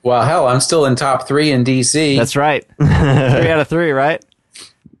before. Well, hell, I'm still in top 3 in DC. That's right. 3 out of 3, right?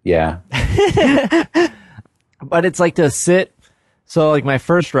 Yeah. But it's like to sit. So like my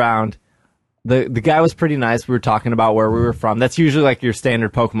first round, the guy was pretty nice. We were talking about where we were from. That's usually like your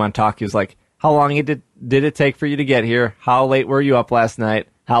standard Pokemon talk. He was like, how long did it take for you to get here? How late were you up last night?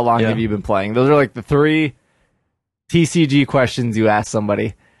 How long have you been playing? Those are like the 3 TCG questions you ask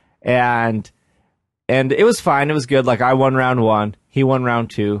somebody. And it was fine. It was good. Like I won round 1. He won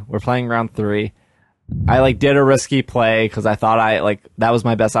round 2. We're playing round 3. I like did a risky play because I thought that was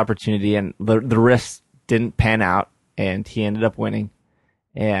my best opportunity, and the risk didn't pan out, and he ended up winning.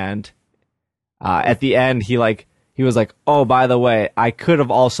 And at the end, he was like, oh, by the way, I could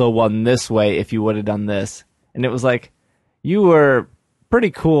have also won this way if you would have done this. And it was like, you were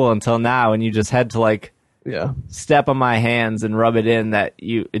pretty cool until now, and you just had to like step on my hands and rub it in that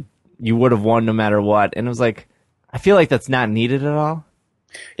you would have won no matter what. And it was like, I feel like that's not needed at all.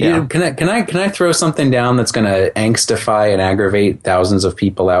 Yeah. Can I throw something down that's going to angstify and aggravate thousands of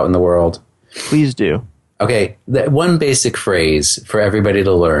people out in the world? Please do. Okay, one basic phrase for everybody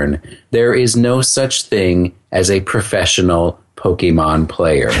to learn. There is no such thing as a professional Pokemon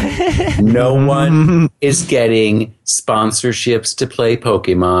player. No one is getting sponsorships to play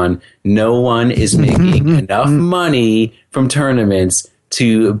Pokemon. No one is making enough money from tournaments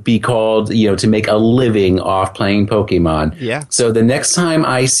to be called, to make a living off playing Pokemon. Yeah. So the next time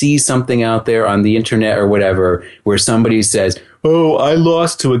I see something out there on the internet or whatever where somebody says, oh, I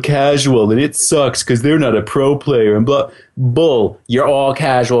lost to a casual and it sucks because they're not a pro player and blah, bull, you're all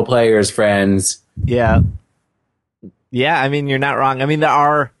casual players, friends. Yeah. Yeah, I mean, you're not wrong. I mean, there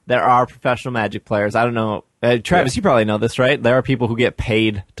are professional Magic players. I don't know. Travis, you probably know this, right? There are people who get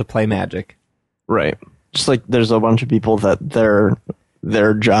paid to play Magic. Right. Just like there's a bunch of people that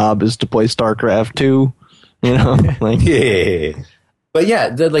their job is to play StarCraft 2, like yeah. But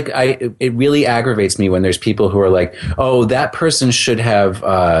yeah, it really aggravates me when there's people who are like, oh, that person should have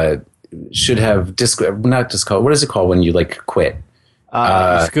should have not discalled. What is it called when you like quit?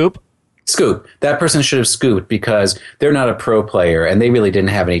 Scoop. Scoop. That person should have scooped because they're not a pro player and they really didn't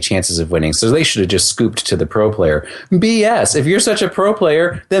have any chances of winning. So they should have just scooped to the pro player. BS. If you're such a pro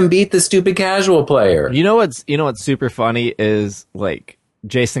player, then beat the stupid casual player. You know what's super funny is like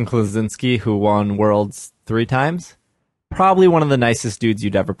Jason Klasinski, who won Worlds 3 times. Probably one of the nicest dudes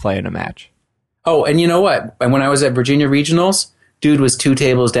you'd ever play in a match. Oh, and you know what? And when I was at Virginia Regionals, dude was 2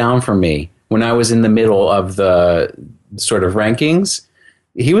 tables down from me. When I was in the middle of the sort of rankings,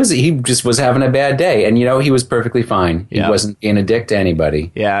 he just was having a bad day, and he was perfectly fine. He wasn't being a dick to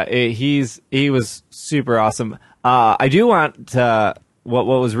anybody. Yeah, he was super awesome. I do want to. What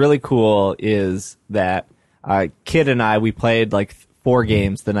was really cool is that Kid and we played like 4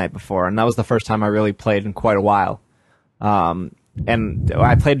 games the night before, and that was the first time I really played in quite a while. And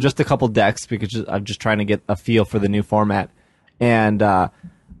I played just a couple decks because I'm just trying to get a feel for the new format. And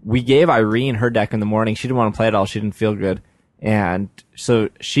we gave Irene her deck in the morning. She didn't want to play it all. She didn't feel good. And so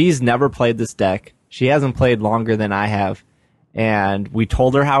she's never played this deck. She hasn't played longer than I have. And we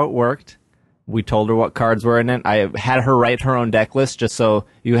told her how it worked. We told her what cards were in it. I had her write her own deck list just so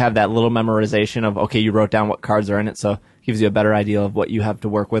you have that little memorization of, okay, you wrote down what cards are in it. So it gives you a better idea of what you have to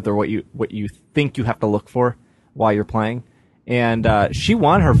work with or what you think you have to look for while you're playing. And she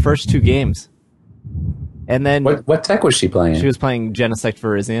won her first 2 games. And then what deck was she playing? She was playing Genesect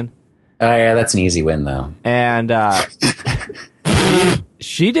Virizion. Oh yeah, that's an easy win though. And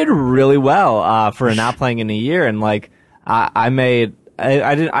she did really well for not playing in a year. And like I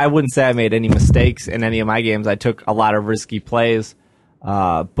wouldn't say I made any mistakes in any of my games. I took a lot of risky plays,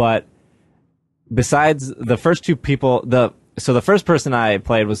 but besides the first 2 people, the first person I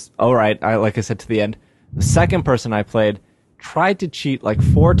played was all right. Like I said to the end. The second person I played tried to cheat like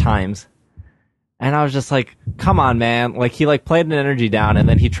 4 times. And I was just like, come on, man. Like, he like played an energy down and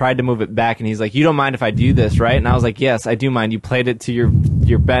then he tried to move it back and he's like, you don't mind if I do this, right? And I was like, yes, I do mind. You played it to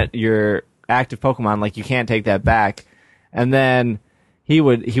your active Pokemon. Like, you can't take that back. And then he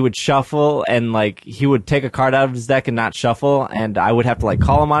would shuffle and like, he would take a card out of his deck and not shuffle. And I would have to like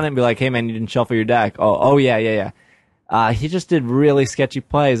call him on it and be like, hey man, you didn't shuffle your deck. Oh yeah. He just did really sketchy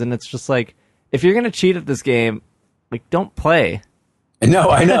plays. And it's just like, if you're going to cheat at this game, like, don't play.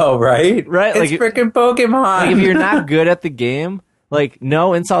 No, I know, right? Right? It's like, freaking Pokemon. Like, if you're not good at the game, like,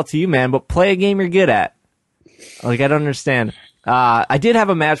 no insult to you, man, but play a game you're good at. Like, I don't understand. I did have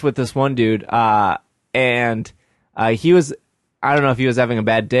a match with this one dude, and he was, I don't know if he was having a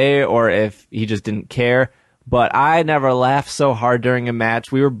bad day or if he just didn't care, but I never laughed so hard during a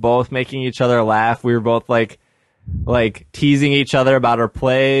match. We were both making each other laugh. We were both, like teasing each other about our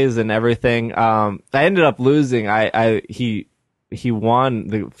plays and everything. I ended up losing. He won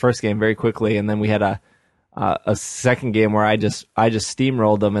the first game very quickly, and then we had a second game where I just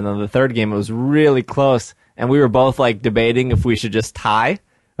steamrolled him, and then the third game it was really close, and we were both like debating if we should just tie.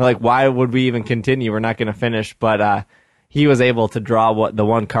 Like, why would we even continue? We're not going to finish. But he was able to draw the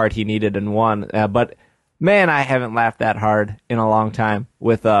one card he needed and won. But man, I haven't laughed that hard in a long time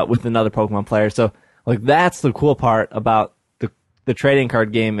with another Pokemon player. So like, that's the cool part about the trading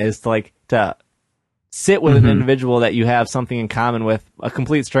card game is to sit with an individual that you have something in common with, a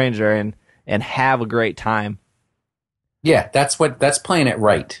complete stranger, and have a great time. Yeah, that's playing it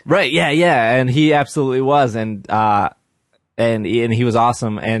right. Right, yeah, and he absolutely was, and he was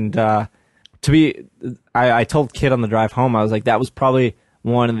awesome. And I told Kid on the drive home, I was like, that was probably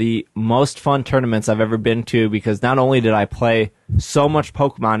one of the most fun tournaments I've ever been to, because not only did I play so much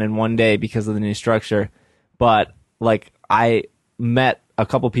Pokemon in one day because of the new structure, but like I met a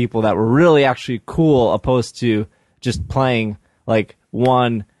couple people that were really actually cool, opposed to just playing like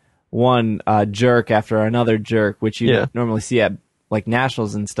one jerk after another jerk, which you normally see at like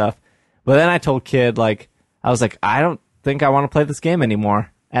nationals and stuff. But then I told Kid, like, I was like, I don't think I want to play this game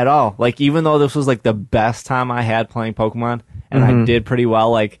anymore at all. Like, even though this was like the best time I had playing Pokemon and I did pretty well,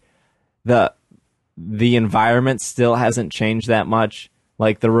 like the environment still hasn't changed that much.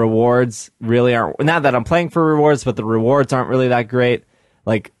 Like, the rewards really aren't, not that I'm playing for rewards, but the rewards aren't really that great.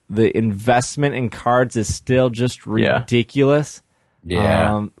 Like, the investment in cards is still just ridiculous.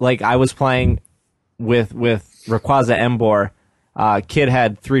 Yeah. Like, I was playing with Rayquaza Emboar. Kid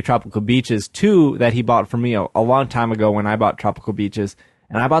had 3 Tropical Beaches, 2 that he bought for me a long time ago when I bought Tropical Beaches.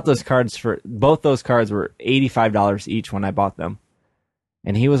 And I bought those cards both those cards were $85 each when I bought them.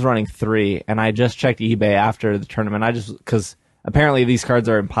 And he was running 3, and I just checked eBay after the tournament. Because apparently these cards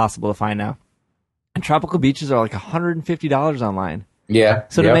are impossible to find now. And Tropical Beaches are like $150 online. Yeah.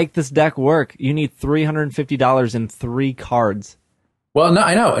 So to make this deck work, you need $350 in 3 cards. Well, no,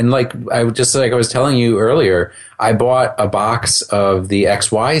 I know. And like I was telling you earlier, I bought a box of the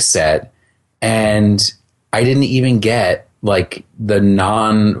XY set and I didn't even get like the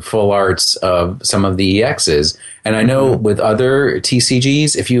non full arts of some of the EXs. And I know with other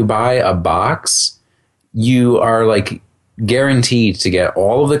TCGs, if you buy a box, you are like guaranteed to get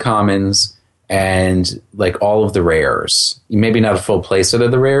all of the commons and like all of the rares. Maybe not a full playset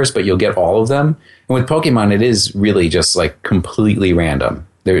of the rares, but you'll get all of them. And with Pokemon, it is really just like completely random.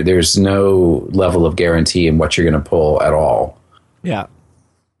 There's no level of guarantee in what you're going to pull at all. Yeah.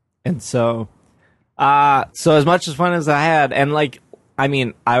 And so as much as fun as I had, and like, I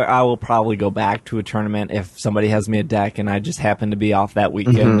mean, I will probably go back to a tournament if somebody has me a deck and I just happen to be off that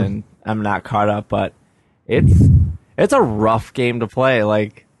weekend and I'm not caught up, but it's a rough game to play.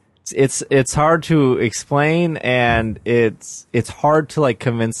 Like, it's hard to explain, and it's hard to like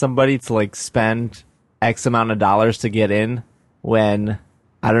convince somebody to like spend X amount of dollars to get in when,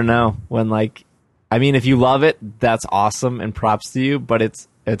 I don't know, when like, I mean, if you love it, that's awesome and props to you, but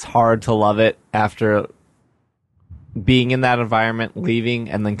it's hard to love it after being in that environment, leaving,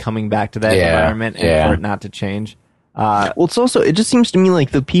 and then coming back to that environment and for it not to change. Well, it's also, it just seems to me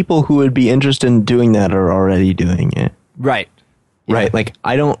like the people who would be interested in doing that are already doing it. Right. Right. Like,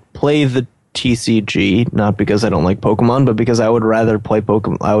 I don't play the TCG, not because I don't like Pokemon, but because I would rather play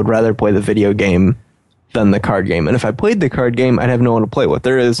Pokemon. I would rather play the video game than the card game. And if I played the card game, I'd have no one to play with.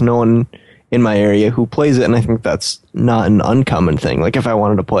 There is no one in my area who plays it, and I think that's not an uncommon thing. Like, if I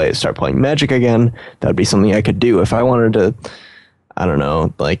wanted to start playing Magic again, that would be something I could do. If I wanted to, I don't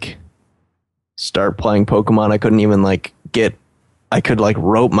know, like, start playing Pokemon, I couldn't even, like, I could, like,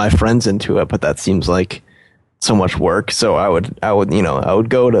 rope my friends into it, but that seems like so much work. So I would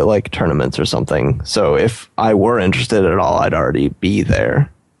go to like tournaments or something. So if I were interested at all, I'd already be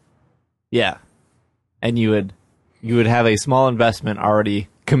there. Yeah. And you would have a small investment already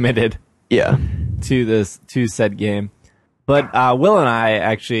committed. Yeah. To said game. But Will and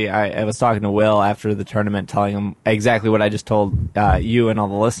I was talking to Will after the tournament, telling him exactly what I just told you and all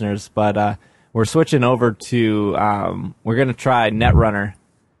the listeners. But we're switching over to we're going to try Netrunner.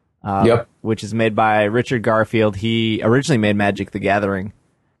 Which is made by Richard Garfield. He originally made Magic the Gathering,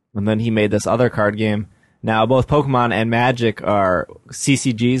 and then he made this other card game. Now, both Pokemon and Magic are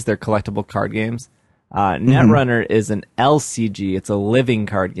CCGs. They're collectible card games. Netrunner is an LCG. It's a living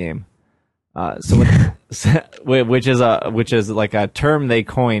card game. Which is like a term they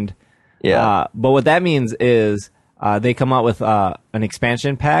coined. Yeah. But what that means is they come out with an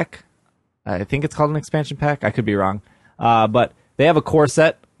expansion pack. I think it's called an expansion pack. I could be wrong. But they have a core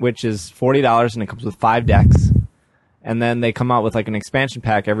set, which is $40, and it comes with 5 decks. And then they come out with like an expansion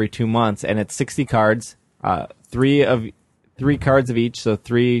pack every 2 months, and it's 60 cards, 3 cards of each, so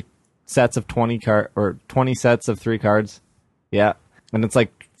 3 sets of 20 sets of 3 cards. Yeah. And it's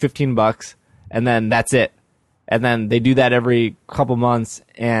like $15, and then that's it. And then they do that every couple months,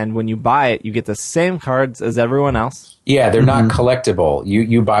 and when you buy it, you get the same cards as everyone else. Yeah, they're not collectible.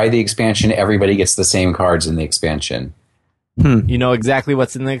 You buy the expansion, everybody gets the same cards in the expansion. You know exactly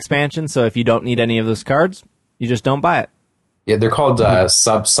what's in the expansion, so if you don't need any of those cards, you just don't buy it. Yeah, they're called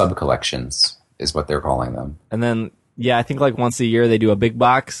sub collections, is what they're calling them. And then, yeah, I think like once a year they do a big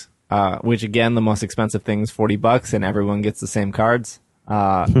box, which again, the most expensive thing is $40, and everyone gets the same cards.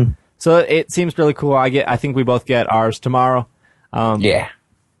 So it seems really cool. I think we both get ours tomorrow. Yeah.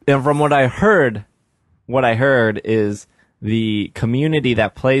 And from what I heard is the community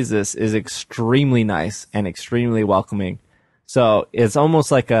that plays this is extremely nice and extremely welcoming. So it's almost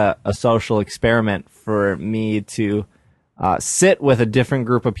like a social experiment for me to sit with a different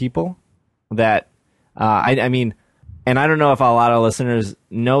group of people that, I mean, and I don't know if a lot of listeners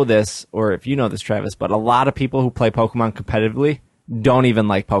know this or if you know this, Travis, but a lot of people who play Pokemon competitively don't even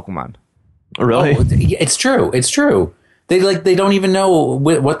like Pokemon. Really? Oh, it's true. It's true. They don't even know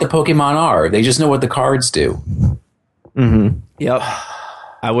what the Pokemon are. They just know what the cards do. Mm-hmm. Yep.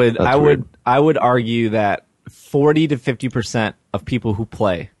 I would argue that 40 to 50% of people who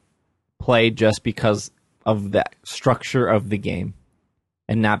play just because of the structure of the game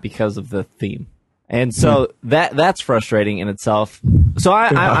and not because of the theme. And so that's frustrating in itself. So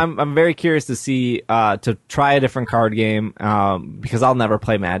I'm very curious to see to try a different card game because I'll never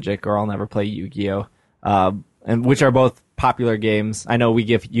play Magic or I'll never play Yu-Gi-Oh, and which are both popular games. I know we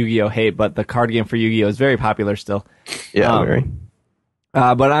give Yu-Gi-Oh hate, but the card game for Yu-Gi-Oh is very popular still. Yeah, very.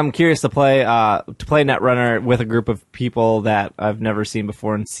 But I'm curious to play Netrunner with a group of people that I've never seen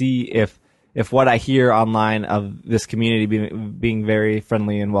before and see if what I hear online of this community being very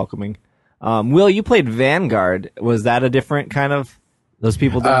friendly and welcoming. Will, you played Vanguard. Was that a different kind of those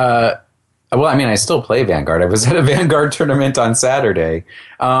people? Well, I mean, I still play Vanguard. I was at a Vanguard tournament on Saturday.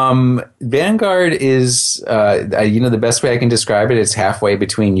 Vanguard is, the best way I can describe it is halfway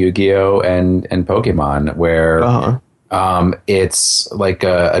between Yu-Gi-Oh and Pokemon, where it's like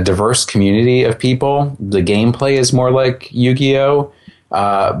a diverse community of people. The gameplay is more like Yu-Gi-Oh,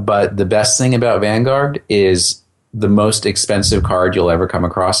 but the best thing about Vanguard is the most expensive card you'll ever come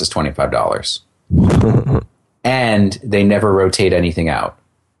across is $25. And they never rotate anything out.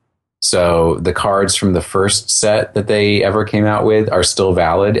 So the cards from the first set that they ever came out with are still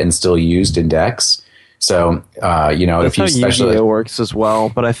valid and still used in decks. So, That's if you how Yu-Gi-Oh works as well.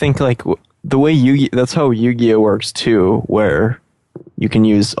 But I think like the way that's how Yu-Gi-Oh works too, where you can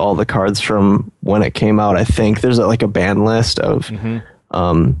use all the cards from when it came out. I think there's like a ban list of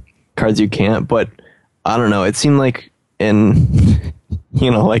cards you can't. But I don't know. It seemed like in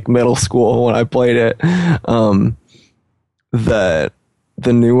like middle school when I played it, that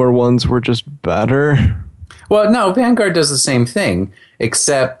the newer ones were just better. Well, no, Vanguard does the same thing,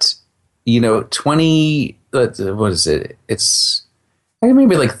 except, 20, what is it? It's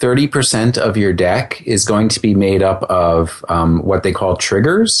maybe like 30% of your deck is going to be made up of what they call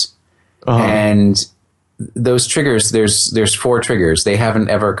triggers. And those triggers, there's 4 triggers. They haven't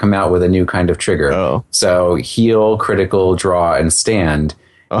ever come out with a new kind of trigger. So heal, critical, draw, and stand.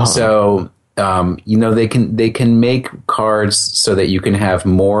 So they can make cards so that you can have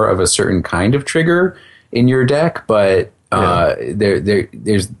more of a certain kind of trigger in your deck, but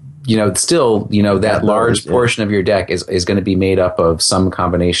there's still that large portion of your deck is going to be made up of some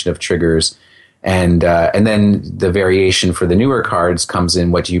combination of triggers, and then the variation for the newer cards comes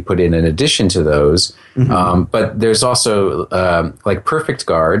in what you put in addition to those. But there's also like perfect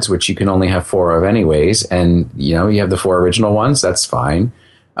guards, which you can only have 4 of anyways, and you have the 4 original ones. That's fine.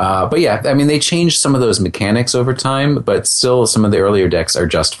 But yeah, I mean, they changed some of those mechanics over time, but still some of the earlier decks are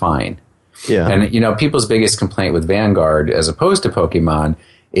just fine. Yeah. And, people's biggest complaint with Vanguard as opposed to Pokemon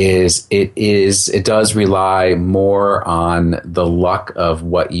is it does rely more on the luck of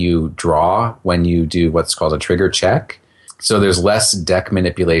what you draw when you do what's called a trigger check. So there's less deck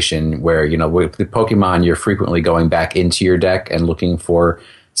manipulation where, with Pokemon, you're frequently going back into your deck and looking for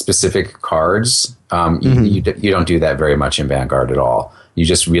specific cards. You don't do that very much in Vanguard at all. You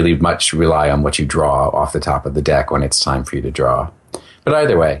just really much rely on what you draw off the top of the deck when it's time for you to draw. But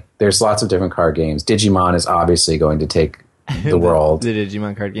either way, there's lots of different card games. Digimon is obviously going to take the world. The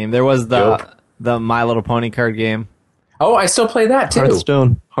Digimon card game. There was the My Little Pony card game. Oh, I still play that too.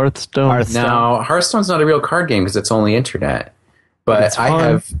 Hearthstone. No, Hearthstone's not a real card game because it's only internet. But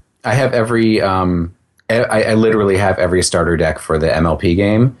I have every I literally have every starter deck for the MLP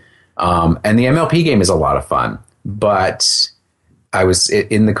game. And the MLP game is a lot of fun. But I was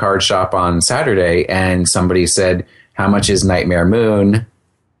in the card shop on Saturday and somebody said, "How much is Nightmare Moon?"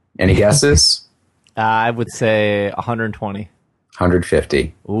 Any guesses? I would say 120.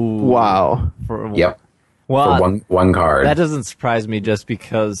 150. Ooh. Wow. Yep. Well, for one card. That doesn't surprise me just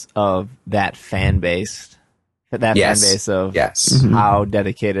because of that fan base. Fan base of how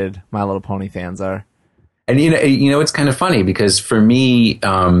dedicated My Little Pony fans are. And it's kind of funny because for me,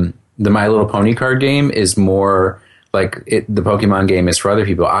 the My Little Pony card game is more like the Pokemon game is for other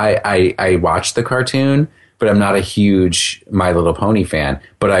people. I watch the cartoon, but I'm not a huge My Little Pony fan.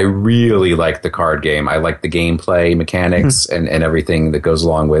 But I really like the card game. I like the gameplay mechanics and everything that goes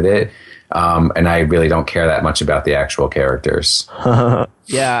along with it. And I really don't care that much about the actual characters.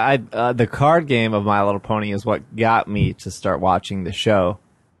 Yeah, the card game of My Little Pony is what got me to start watching the show.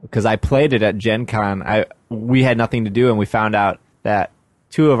 Because I played it at Gen Con. We had nothing to do, and we found out that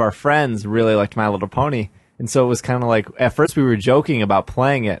 2 of our friends really liked My Little Pony. And so it was kind of like, at first we were joking about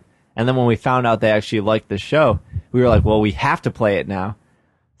playing it. And then when we found out they actually liked the show, we were like, well, we have to play it now.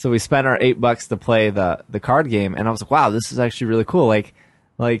 So we spent our $8 to play the card game. And I was like, wow, this is actually really cool. Like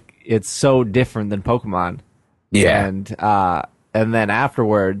it's so different than Pokemon. Yeah. And then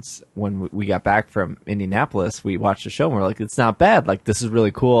afterwards, when we got back from Indianapolis, we watched the show and we're like, it's not bad. Like, this is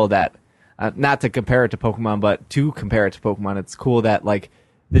really cool that, not to compare it to Pokemon, but to compare it to Pokemon, it's cool that, like,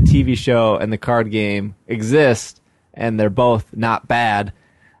 the TV show and the card game exist and they're both not bad.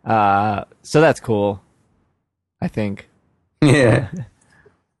 So that's cool, I think. Yeah.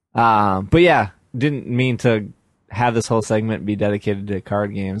 But yeah, didn't mean to have this whole segment be dedicated to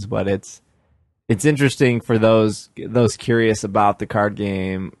card games, but it's interesting for those curious about the card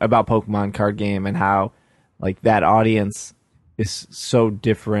game, about Pokemon card game, and how like that audience is so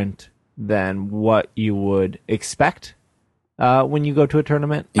different than what you would expect when you go to a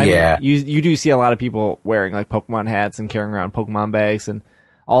tournament. I mean, you do see a lot of people wearing like Pokemon hats and carrying around Pokemon bags and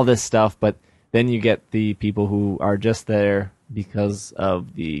all this stuff, but then you get the people who are just there because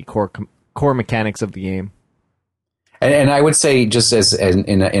of the core core mechanics of the game. And I would say, just as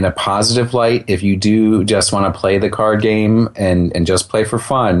in a positive light, if you do just want to play the card game and just play for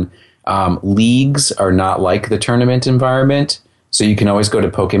fun, leagues are not like the tournament environment, so you can always go to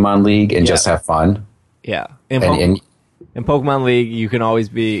Pokemon League and just have fun. Yeah, And in Pokemon League, you can always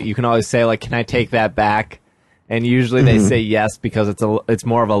say like, "Can I take that back?" And usually they say yes because it's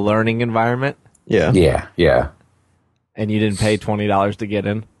more of a learning environment. Yeah. yeah. And you didn't pay $20 to get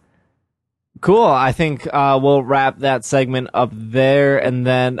in. Cool. I think we'll wrap that segment up there, and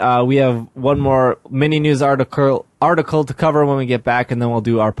then we have one more mini news article to cover when we get back, and then we'll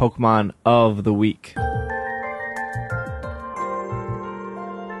do our Pokemon of the week.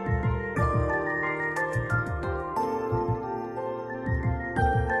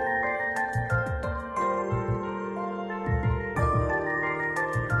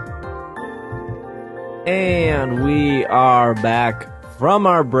 And we are back from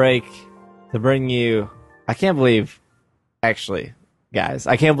our break to bring you... I can't believe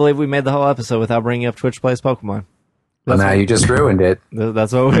we made the whole episode without bringing up Twitch Plays Pokemon. Well, now you just ruined it.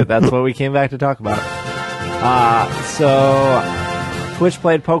 That's what we came back to talk about. So Twitch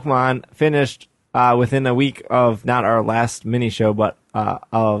Played Pokemon finished within a week of not our last mini show, but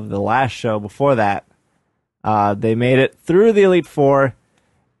of the last show before that. They made it through the Elite Four,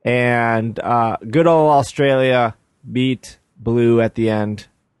 and good old Australia beat Blue at the end.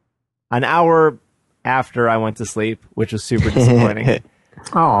 An hour after I went to sleep, which was super disappointing.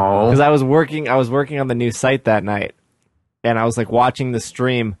 Oh, Because I was working on the new site that night, and I was like watching the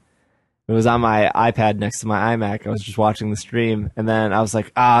stream. It was on my iPad next to my iMac. I was just watching the stream, and then I was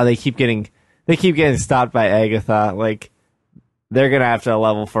like, they keep getting stopped by Agatha. Like, they're gonna have to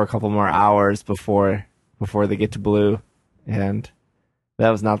level for a couple more hours before they get to Blue, and that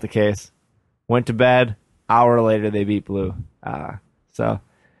was not the case. Went to bed. Hour later, they beat Blue.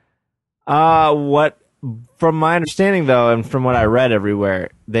 What, from my understanding though, and from what I read everywhere,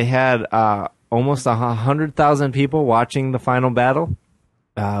 they had almost 100,000 people watching the final battle,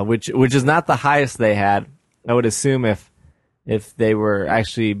 which is not the highest they had. I would assume if they were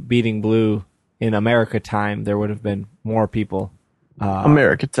actually beating Blue in America time, there would have been more people.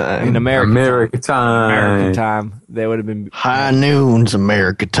 America time. In America time. American time, they would have been High noon's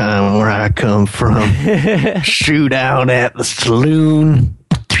America time where I come from. Shootout at the saloon.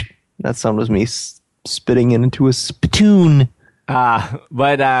 That sound was me spitting into a spittoon.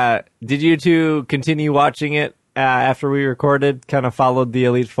 But did you two continue watching it after we recorded? Kind of followed the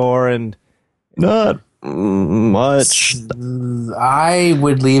Elite Four and Not much. I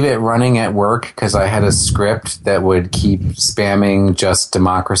would leave it running at work because I had a script that would keep spamming just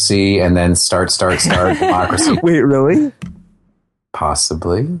democracy and then start democracy. Wait, really?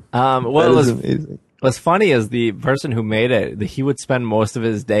 Possibly. That is amazing. What's funny is the person who made it, he would spend most of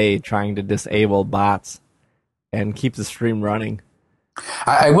his day trying to disable bots and keep the stream running.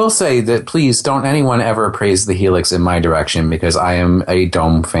 I will say that please don't anyone ever praise the Helix in my direction because I am a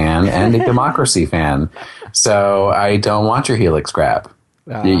Dome fan and a Democracy fan. So I don't want your Helix crap.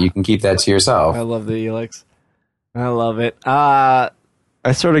 You can keep that to yourself. I love the Helix. I love it. I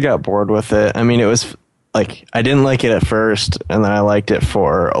sort of got bored with it. I mean, it was like, I didn't like it at first, and then I liked it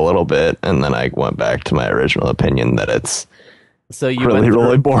for a little bit, and then I went back to my original opinion that it's So you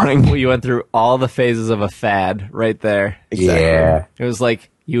really boring. You went through all the phases of a fad right there. Exactly. Yeah. It was like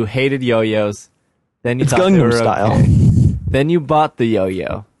you hated yo-yos, then you It's thought they Gangnam were Style. okay. Then you bought the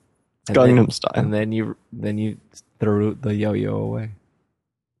yo-yo. It's Gangnam Style. And then you threw the yo-yo away.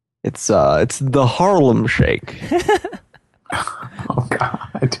 It's the Harlem Shake. Oh God.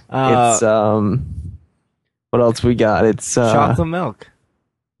 It's what else we got? It's Chocolate milk.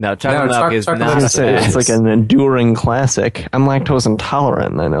 No, chocolate milk is chocolate not. milk I was gonna say, it's like an enduring classic. I'm lactose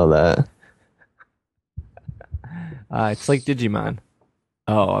intolerant. I know that. It's like Digimon.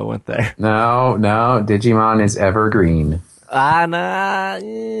 Oh, I went there. No, Digimon is evergreen. Nah.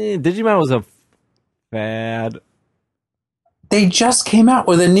 Digimon was a fad. They just came out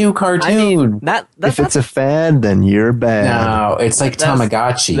with a new cartoon. I mean, that's If it's a fad, then you're bad. no, it's like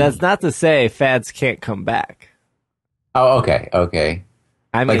Tamagotchi. That's not to say fads can't come back. Oh, okay.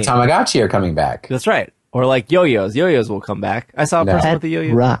 I mean, Like Tamagotchi are coming back. that's right. Or like yo-yos. Yo-yos will come back. I saw a No. person Pet with a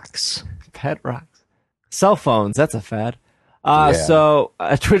yo-yo. rocks. Pet rocks. Cell phones. That's a fad. Yeah. So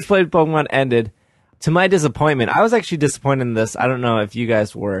Twitch Played Pokemon ended. To my disappointment, I was actually disappointed in this. I don't know if you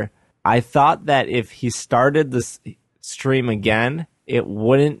guys were. I thought that if he started this stream again, it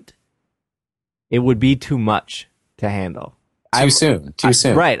would be too much to handle. Too soon.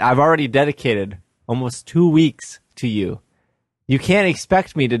 Right. I've already dedicated almost 2 weeks to you. You can't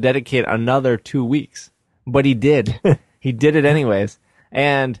expect me to dedicate another 2 weeks. But he did. He did it anyways.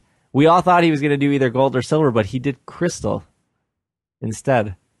 And We all thought he was going to do either gold or silver, but he did crystal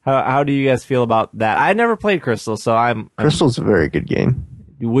instead. How do you guys feel about that? I never played crystal, so Crystal's a very good game.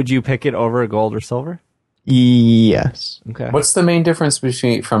 Would you pick it over gold or silver? Yes. Okay. What's the main difference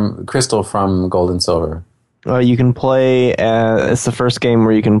from crystal from gold and silver? You can play. It's the first game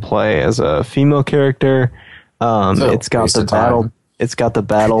where you can play as a female character. It's got waste the of time. battle. It's got the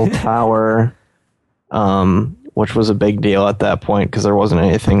battle tower, which was a big deal at that point because there wasn't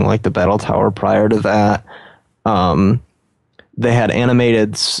anything like the battle tower prior to that. They had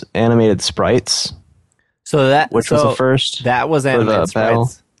animated sprites, which was the first. That was the animated battle.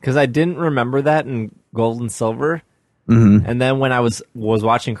 sprites because I didn't remember that in gold and silver. Mm-hmm. And then when I was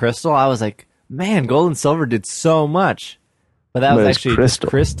watching Crystal, I was like, man, gold and silver did so much, but that was it's actually Crystal.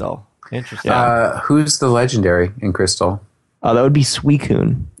 Crystal. Interesting. Who's the legendary in crystal? That would be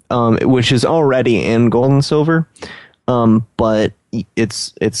Suicune, which is already in gold and silver, but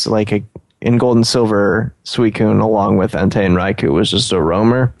it's like in gold and silver, Suicune along with Entei and Raikou was just a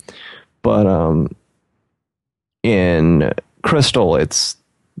roamer, but in Crystal it's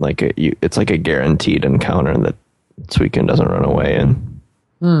like a guaranteed encounter that Suicune doesn't run away in.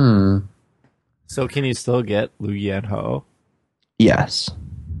 So can you still get Lugia and Ho? Yes.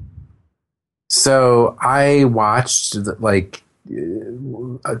 So I watched like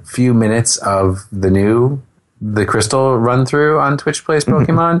a few minutes of the Crystal run through on Twitch Plays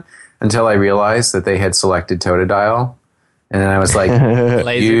Pokemon until I realized that they had selected Totodile, and then I was like,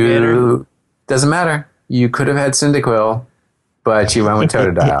 Laser doesn't matter. You could have had Cyndaquil, but you went with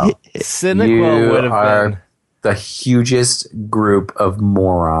Totodile. Cyndaquil would have been the hugest group of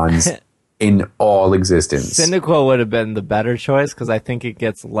morons in all existence. Cyndaquil would have been the better choice because I think it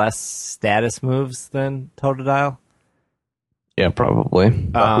gets less status moves than Totodile. Yeah, probably.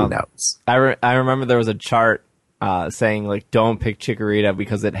 Who knows? I remember there was a chart saying like don't pick Chikorita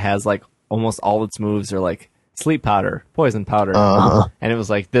because it has like almost all its moves are like sleep powder, poison powder, and it was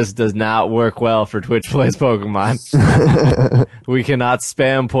like this does not work well for Twitch Plays Pokemon. We cannot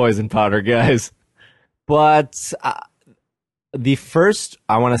spam poison powder, guys. But the first,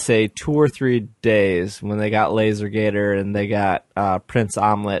 I want to say 2 or 3 days when they got Laser Gator and they got Prince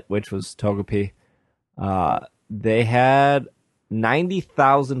Omelette, which was Togepi, they had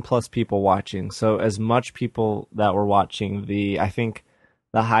 90,000 plus people watching. So as much people that were watching I think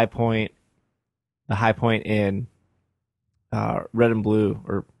the high point in Red and Blue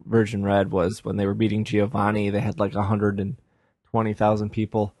or Virgin Red was when they were beating Giovanni. They had like 120,000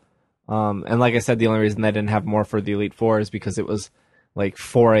 people. And like I said, the only reason they didn't have more for the Elite Four is because it was like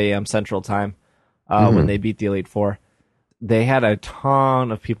 4 a.m. Central Time when they beat the Elite Four. They had a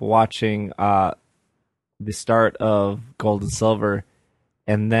ton of people watching the start of Gold and Silver.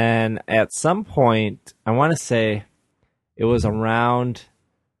 And then at some point, I want to say it was around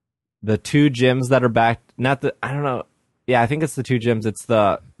the 2 gyms that are back. I don't know. Yeah, I think it's the 2 gyms. It's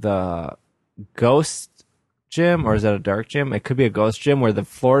the Ghost gym, or is that a dark gym? It could be a ghost gym where the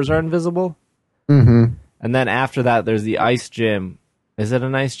floors are invisible. Mm-hmm. And then after that, there's the ice gym. Is it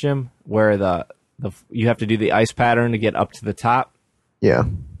an ice gym where you have to do the ice pattern to get up to the top? Yeah,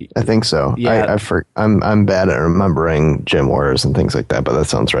 I think so. Yeah. I'm bad at remembering gym orders and things like that, but that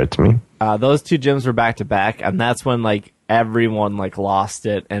sounds right to me. Those 2 gyms were back to back, and that's when like everyone like lost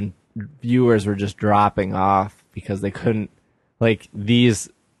it, and viewers were just dropping off because they couldn't like these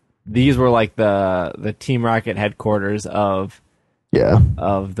were like the Team Rocket headquarters of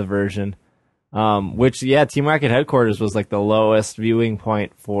the version, which Team Rocket headquarters was like the lowest viewing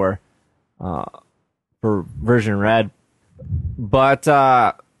point for version Red, but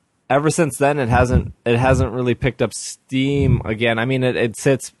ever since then it hasn't really picked up steam again. I mean it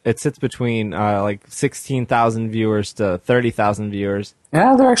sits between like 16,000 viewers to 30,000 viewers.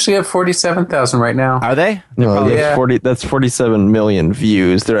 Yeah, they're actually at 47,000 right now. Are they? No, Yeah. that's 47 million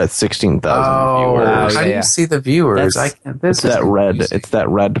views. They're at 16,000 viewers. How do you see the viewers? It's that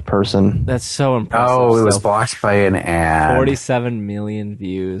red person. That's so impressive. Oh, it was So blocked by an ad. 47 million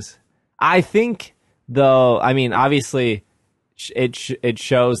views. I think, though, I mean, obviously, it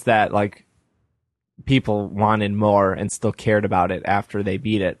shows that like people wanted more and still cared about it after they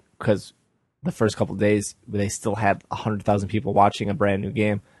beat it, because the first couple of days they still had 100,000 people watching a brand new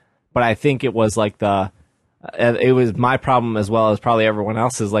game. But I think it was like it was my problem as well as probably everyone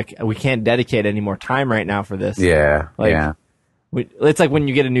else's. Like, we can't dedicate any more time right now for this. Yeah, Like, it's like when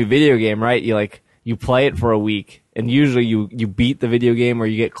you get a new video game, right? You play it for a week, and usually you beat the video game, or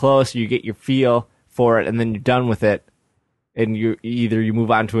you get close, or you get your feel for it, and then you're done with it, and you move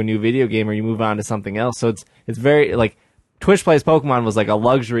on to a new video game or you move on to something else. So it's very like Twitch Plays Pokemon was like a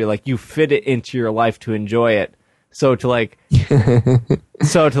luxury, like you fit it into your life to enjoy it. So to like,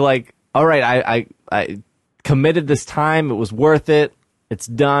 all right, I committed this time. It was worth it. It's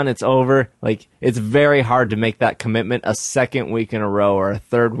done. It's over. Like, it's very hard to make that commitment a second week in a row or a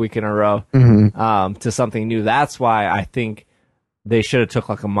third week in a row to something new. That's why I think they should have took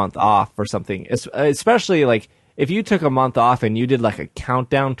like a month off or something. Especially like if you took a month off and you did like a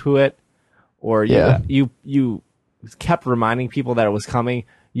countdown to it, or you kept reminding people that it was coming,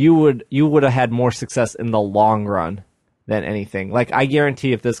 you would have had more success in the long run than anything. Like, I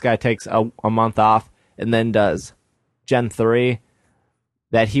guarantee if this guy takes a month off and then does Gen 3,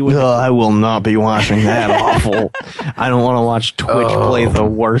 that he would... I will not be watching that awful. I don't want to watch Twitch play the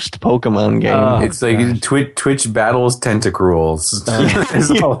worst Pokemon game. It's like Twitch battles Tentacruels.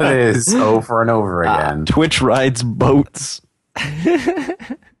 That's all it is, over and over again. Twitch rides boats.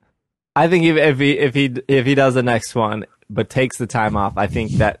 I think if he does the next one, but takes the time off, I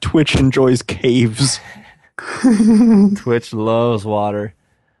think that Twitch enjoys caves. Twitch loves water.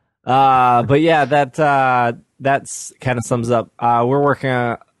 But yeah, that's kind of sums up. We're working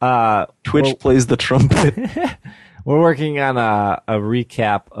on Twitch plays the trumpet. We're working on a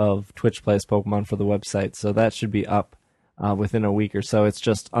recap of Twitch Plays Pokemon for the website, so that should be up within a week or so. It's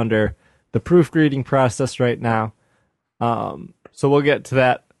just under the proofreading process right now. So we'll get to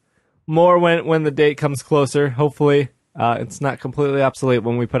that more when the date comes closer. Hopefully, it's not completely obsolete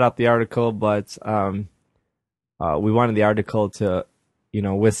when we put out the article, but we wanted the article to,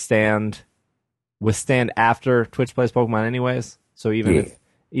 withstand after Twitch Plays Pokemon anyways. So even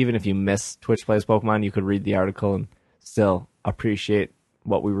if you miss Twitch Plays Pokemon, you could read the article and still appreciate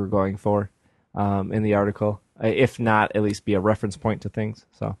what we were going for in the article. If not, at least be a reference point to things.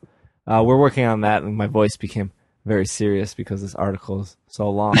 So we're working on that, and my voice became very serious because this article is so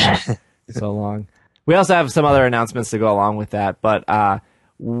long. So long. We also have some other announcements to go along with that, but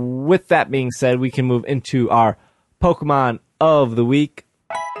with that being said, we can move into our Pokemon of the Week,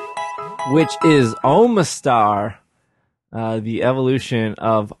 which is Omastar, the evolution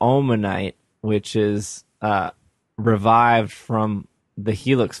of Omanite, which is revived from the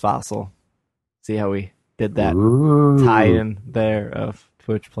Helix fossil. See how we did that tie-in there of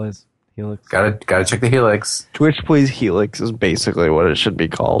Twitch Plays Helix? Gotta check the Helix. Twitch Plays Helix is basically what it should be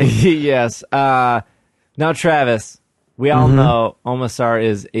called. Yes. Now, Travis, we all know Omastar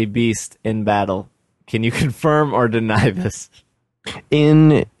is a beast in battle. Can you confirm or deny this?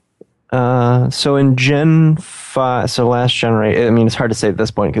 In Gen 5, so last generation, I mean, it's hard to say at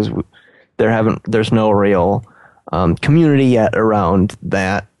this point because there's no real community yet around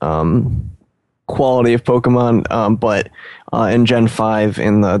that quality of Pokemon, but in Gen 5,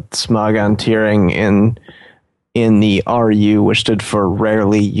 in the Smogon tiering, in the RU, which stood for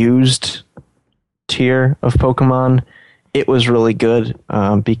rarely used tier of Pokemon, it was really good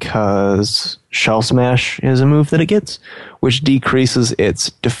because Shell Smash is a move that it gets, which decreases its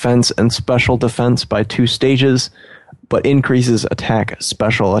defense and special defense by 2 stages, but increases attack,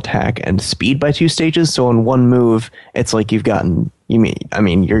 special attack, and speed by 2 stages. So in one move, it's like you're gonna,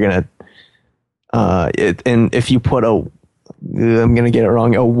 and if you put I'm gonna get it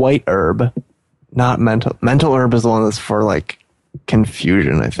wrong, a white herb, not mental herb is the one that's for like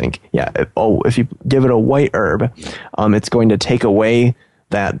confusion, I think. Yeah. If you give it a white herb, it's going to take away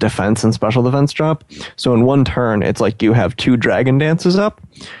that defense and special defense drop. So in one turn, it's like you have 2 Dragon Dances up,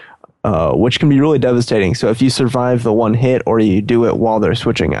 which can be really devastating. So if you survive the one hit or you do it while they're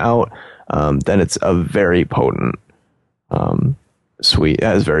switching out, then it's a very potent, sweet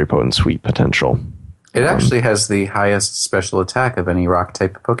potential. It actually has the highest special attack of any rock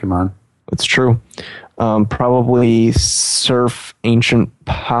type Pokemon. It's true. Probably Surf, Ancient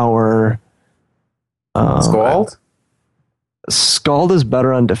Power. Scald? Scald is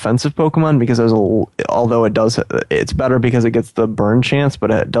better on defensive Pokemon because although it's better because it gets the burn chance, but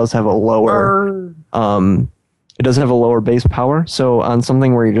it does have a lower base power. So on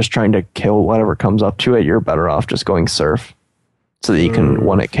something where you're just trying to kill whatever comes up to it, you're better off just going Surf so that you can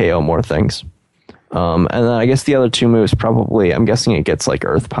one-hit KO more things. And then I guess the other 2 moves probably, I'm guessing it gets like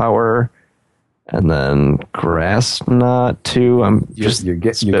Earth Power and then Grass Knot too. You're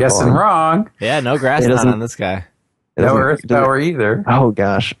guessing wrong. Yeah, no Grass Knot on this guy. No Earth Power either. Oh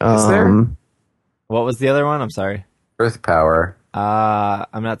gosh. Is there? What was the other one? I'm sorry. Earth Power.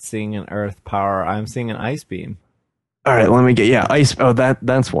 I'm not seeing an Earth Power. I'm seeing an Ice Beam. All right, let me get Ice. Oh,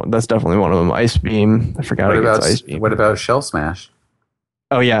 that's one. That's definitely one of them. Ice Beam. I forgot it gets Ice Beam. What about Shell Smash?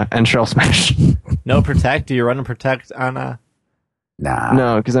 Oh yeah, and Shell Smash. No Protect? Do you run a Protect on a... Nah.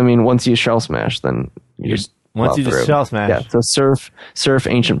 No, because I mean, once you Shell Smash, then you just Shell Smash. Yeah, so Surf,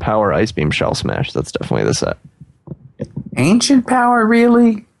 Ancient Power, Ice Beam, Shell Smash. That's definitely the set. Ancient Power,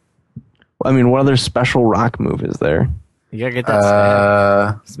 really? I mean, what other special rock move is there? You gotta get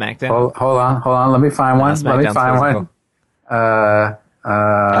that SmackDown. Hold on. Let me find one. Let me SmackDown's find physical. one.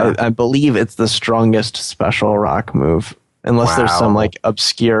 I believe it's the strongest special rock move, unless there's some Wow. like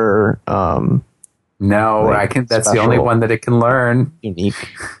obscure, No, like, I can. That's the only special- one that it can learn. unique.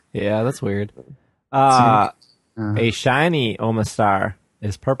 Yeah, that's weird. A shiny Omastar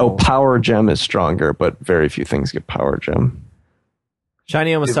is purple. Oh, Power Gem is stronger, but very few things get Power Gem.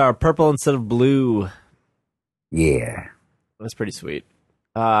 Shiny Omastar, purple instead of blue. Yeah. That's pretty sweet.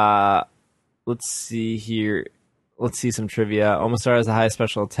 Let's see here. Let's see some trivia. Omastar has the highest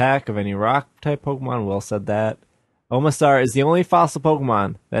special attack of any rock type Pokemon. Will said that. Omastar is the only fossil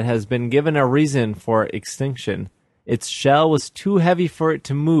Pokemon that has been given a reason for extinction. Its shell was too heavy for it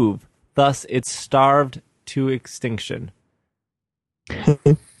to move, thus it starved to extinction.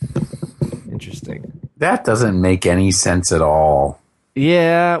 Interesting. That doesn't make any sense at all.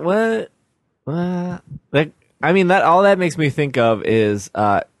 Yeah, what? Like, I mean, that all that makes me think of is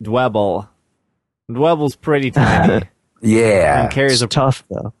Dwebble. Dwebble's pretty tiny Yeah. and carries It's a tough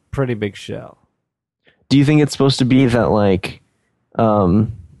though. pretty big shell. Do you think it's supposed to be that like,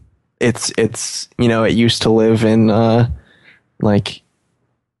 it's you know, it used to live in like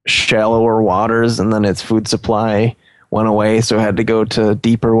shallower waters, and then its food supply went away, so it had to go to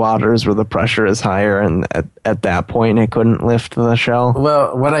deeper waters where the pressure is higher, and at that point it couldn't lift the shell.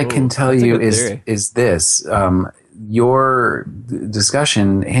 Well, what I can tell that's a you good theory. is this: your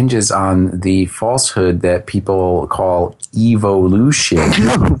discussion hinges on the falsehood that people call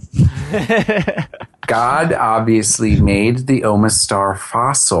evolution. God obviously made the Omastar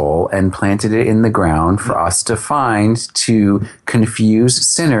fossil and planted it in the ground for us to find, to confuse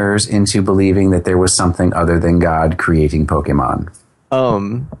sinners into believing that there was something other than God creating Pokemon.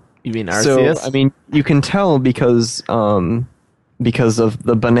 You mean So Arceus? I mean, you can tell because of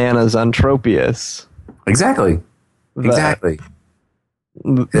the bananas on Tropius. Exactly. Exactly.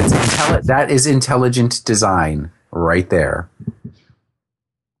 That is intelligent design right there.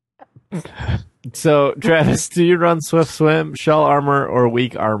 So, Travis, do you run Swift Swim, Shell Armor, or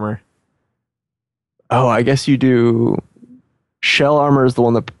Weak Armor? Oh, I guess you do. Shell armor is the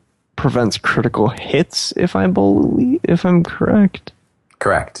one that prevents critical hits, if I'm correct.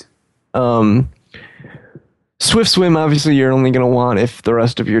 Correct. Swift Swim, obviously, you're only going to want if the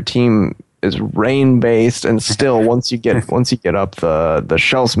rest of your team is rain based, and still, once you get up the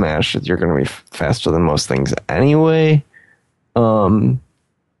Shell Smash, you're going to be faster than most things anyway. And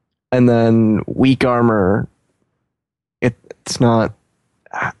then weak armor, it's not.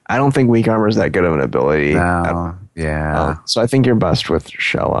 I don't think weak armor is that good of an ability. No, yeah. So I think you're best with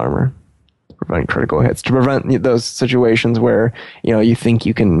shell armor, prevent critical hits, to prevent those situations where you think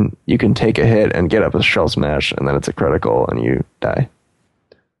you can take a hit and get up a shell smash, and then it's a critical and you die.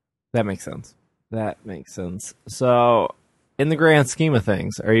 That makes sense. So, in the grand scheme of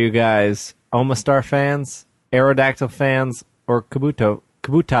things, are you guys Omastar fans, Aerodactyl fans, or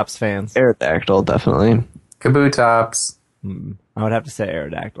Kabutops fans? Aerodactyl, definitely. Kabutops. I would have to say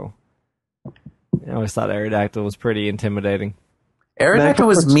Aerodactyl. I always thought Aerodactyl was pretty intimidating. Aerodactyl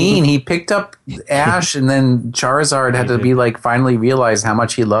was mean. He picked up Ash, and then Charizard had to be like, finally realize how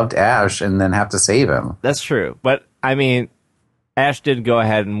much he loved Ash, and then have to save him. That's true. But, I mean, Ash did go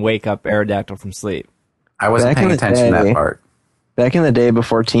ahead and wake up Aerodactyl from sleep. I wasn't Back in paying the attention to day- that part. Back in the day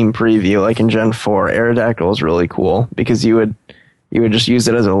before Team Preview, like in Gen 4, Aerodactyl was really cool because you would just use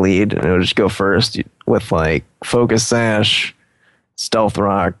it as a lead, and it would just go first with like Focus Sash, Stealth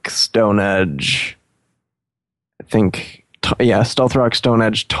Rock, Stone Edge. I think, Stealth Rock, Stone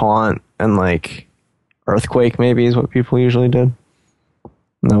Edge, Taunt, and like Earthquake maybe is what people usually did.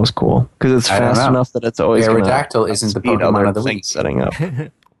 And that was cool because it's I don't fast know. enough that it's always gonna Aerodactyl isn't the speed Pokemon other of the things week. setting up.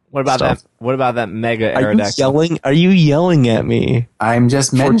 What about Stuff. that? What about that Mega Are you Aerodactyl? yelling? Are you yelling at me I'm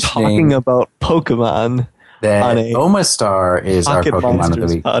just for mentioning talking about Pokemon? that on a Omastar is our Pocket Pokemon of Monsters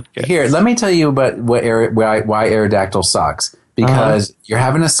the week. podcast. Here, let me tell you about why Aerodactyl sucks. Because you're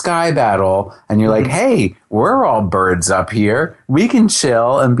having a sky battle, and you're like, hey, we're all birds up here. We can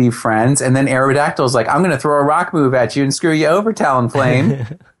chill and be friends. And then Aerodactyl's like, I'm going to throw a rock move at you and screw you over,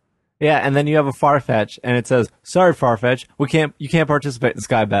 Talonflame. Yeah, and then you have a Farfetch, and it says, "Sorry, Farfetch, you can't participate in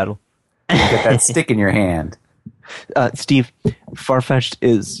Sky Battle." Get that stick in your hand. Steve, Farfetch'd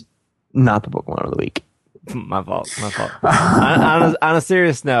is not the Pokemon of the week. My fault. on a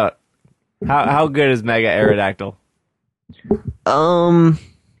serious note, how good is Mega Aerodactyl? That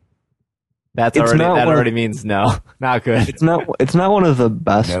It's not one of- already means no, not good. It's not one of the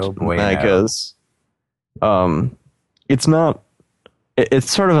best No bueno. megas. It's not.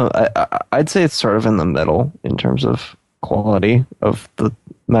 It's sort of I'd say it's sort of in the middle in terms of quality of the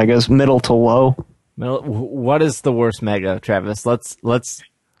megas, middle to low. What is the worst mega, Travis? Let's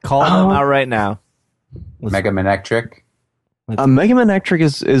call them out right now. Mega Manectric. Mega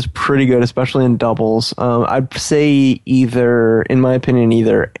Manectric is pretty good, especially in doubles. I'd say in my opinion,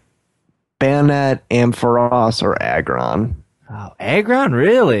 either Bayonet, Ampharos, or Aggron. Oh, Aggron,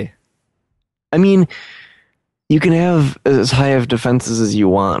 really? I mean, you can have as high of defenses as you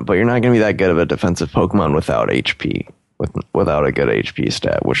want, but you're not going to be that good of a defensive Pokemon without HP, without a good HP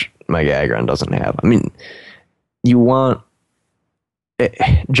stat, which Mega Aggron doesn't have. I mean, you want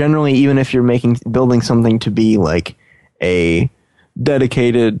generally, even if you're building something to be like a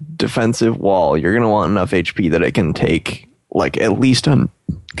dedicated defensive wall, you're going to want enough HP that it can take like at least a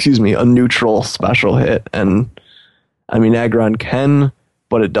neutral special hit. And I mean, Aggron can,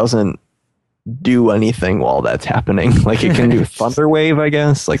 but it doesn't do anything while that's happening. Like it can do Thunder Wave, I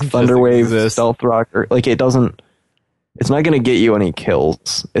guess, like Thunder Wave, Stealth Rock, or like it's not going to get you any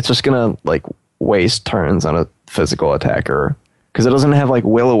kills. It's just going to like waste turns on a physical attacker because it doesn't have like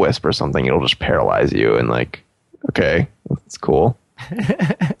Will-O-Wisp or something. It'll just paralyze you and like, okay, that's cool.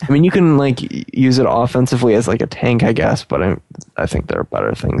 I mean, you can like use it offensively as like a tank, I guess, but I think there are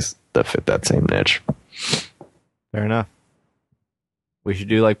better things that fit that same niche. Fair enough. We should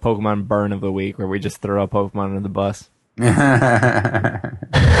do like Pokemon Burn of the Week, where we just throw a Pokemon under the bus.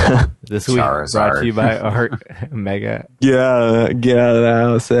 This week brought to you by Art Mega. Yeah, get out of the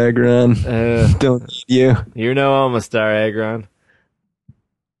house, Aggron. Don't need you. You're no Omastar, Aggron.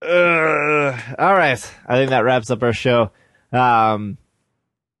 All right, I think that wraps up our show. Before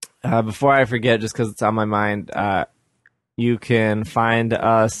I forget, just because it's on my mind, you can find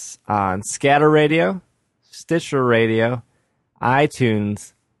us on Scatter Radio, Stitcher Radio,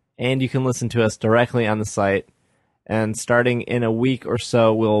 iTunes, and you can listen to us directly on the site. And starting in a week or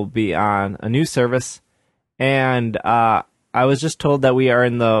so, we'll be on a new service. And I was just told that we are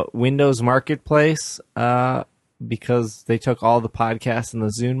in the Windows Marketplace because they took all the podcasts in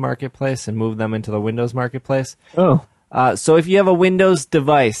the Zune Marketplace and moved them into the Windows Marketplace. Oh. So if you have a Windows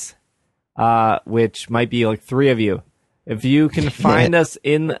device, which might be like 3 of you, if you can find us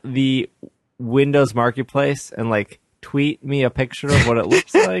in the Windows Marketplace and like tweet me a picture of what it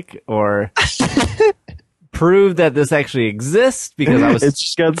looks like, or prove that this actually exists, because it's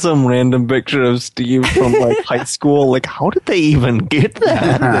just got some random picture of Steve from like high school. Like, how did they even get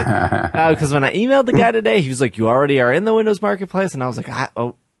that? Because when I emailed the guy today, he was like, "You already are in the Windows Marketplace," and I was like,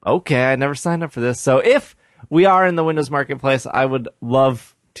 "Oh, okay, I never signed up for this." So if we are in the Windows Marketplace, I would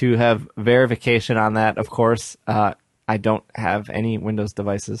love to have verification on that. Of course, I don't have any Windows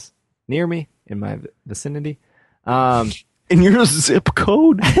devices near me in my vicinity. In your zip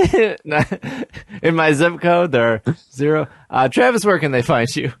code? In my zip code, there are 0. Travis, where can they find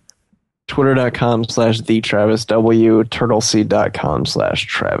you? Twitter.com/TheTravisW,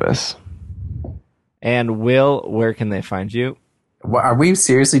 turtleseed.com/Travis. And Will, where can they find you? Well, are we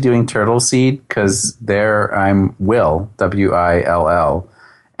seriously doing Turtle Seed? Because there I'm Will, WILL.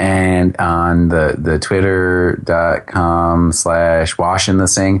 And on the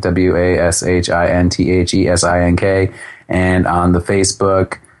twitter.com/washinthesink, WASHINTHESINK. And on the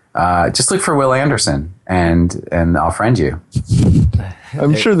Facebook, just look for Will Anderson and I'll friend you.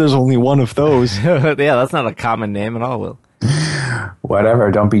 I'm sure there's only one of those. Yeah, that's not a common name at all, Will. Whatever,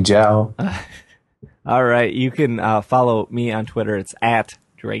 don't be gel. All right, you can follow me on Twitter. It's at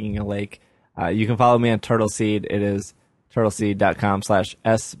Dragging a Lake. You can follow me on Turtle Seed. It is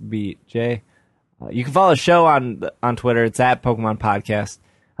turtleseed.com/SBJ. You can follow the show on Twitter. It's at Pokemon Podcast.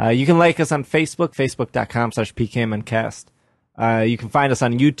 You can like us on Facebook, facebook.com/PKMNcast. You can find us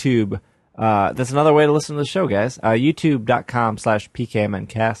on YouTube. That's another way to listen to the show, guys.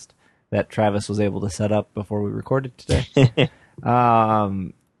 YouTube.com/PKMNcast that Travis was able to set up before we recorded today.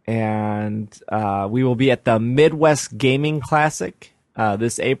 And we will be at the Midwest Gaming Classic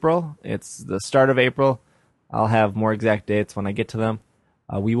this April. It's the start of April. I'll have more exact dates when I get to them.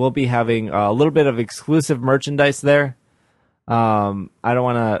 We will be having a little bit of exclusive merchandise there. I don't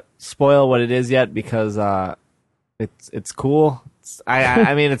want to spoil what it is yet because it's cool.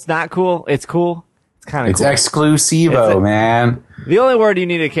 I mean, it's not cool. It's cool. It's kind of cool. It's exclusivo, man. The only word you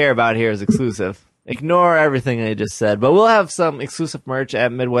need to care about here is exclusive. Ignore everything I just said. But we'll have some exclusive merch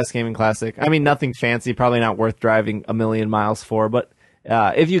at Midwest Gaming Classic. I mean, nothing fancy. Probably not worth driving a million miles for. But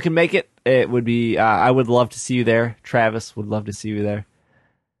if you can make it, it would be. I would love to see you there. Travis would love to see you there.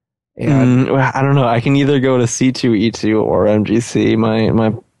 And I don't know. I can either go to C2E2 or MGC.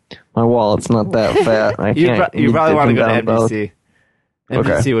 My wallet's not that fat. You probably want to go to MGC. Both.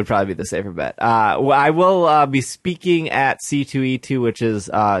 MGC Okay. would probably be the safer bet. I will be speaking at C2E2, which is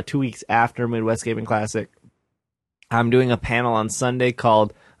 2 weeks after Midwest Gaming Classic. I'm doing a panel on Sunday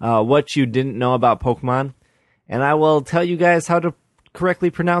called what you didn't know about Pokemon, and I will tell you guys how to correctly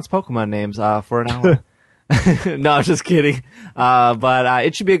pronounce Pokemon names for an hour. No, I'm just kidding. But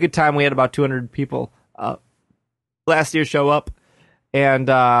it should be a good time. We had about 200 people last year show up, and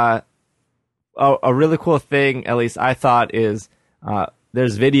a really cool thing, at least I thought, is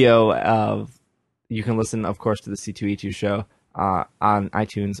there's video of, you can listen, of course, to the C2E2 show on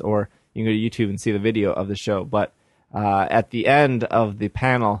iTunes, or you can go to YouTube and see the video of the show. But at the end of the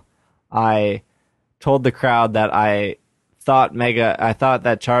panel, I told the crowd that I thought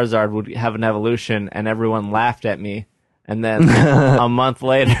that Charizard would have an evolution, and everyone laughed at me. And then a month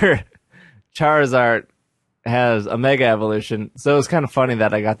later, Charizard has a Mega Evolution. So it was kind of funny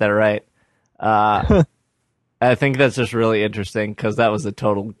that I got that right. I think that's just really interesting because that was a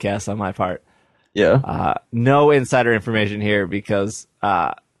total guess on my part. Yeah. No insider information here because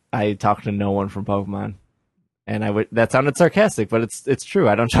I talked to no one from Pokemon, and that sounded sarcastic, but it's true.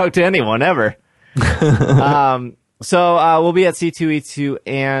 I don't talk to anyone ever. So we'll be at C2E2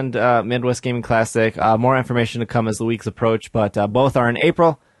 and Midwest Gaming Classic. More information to come as the weeks approach, but both are in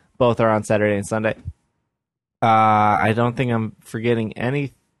April. Both are on Saturday and Sunday. I don't think I'm forgetting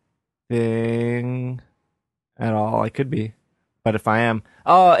anything at all. I could be, but if I am,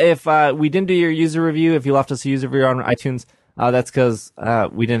 if we didn't do your user review, if you left us a user review on iTunes, that's because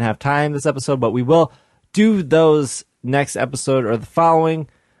we didn't have time this episode, but we will do those next episode or the following.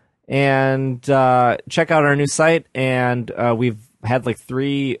 And check out our new site, and we've had like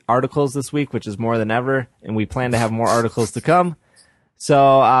 3 articles this week, which is more than ever, and we plan to have more articles to come.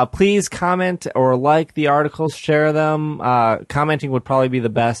 So please comment or like the articles, share them. Commenting would probably be the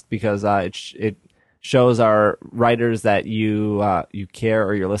best because it shows our writers that you care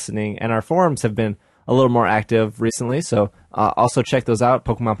or you're listening, and our forums have been a little more active recently. So also check those out,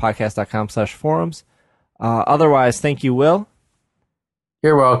 PokemonPodcast.com/forums. Otherwise, thank you, Will.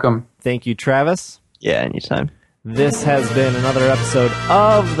 You're welcome. Thank you, Travis. Yeah, anytime. This has been another episode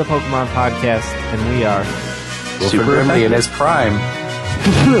of the Pokemon Podcast, and we are Super Brimley in his prime.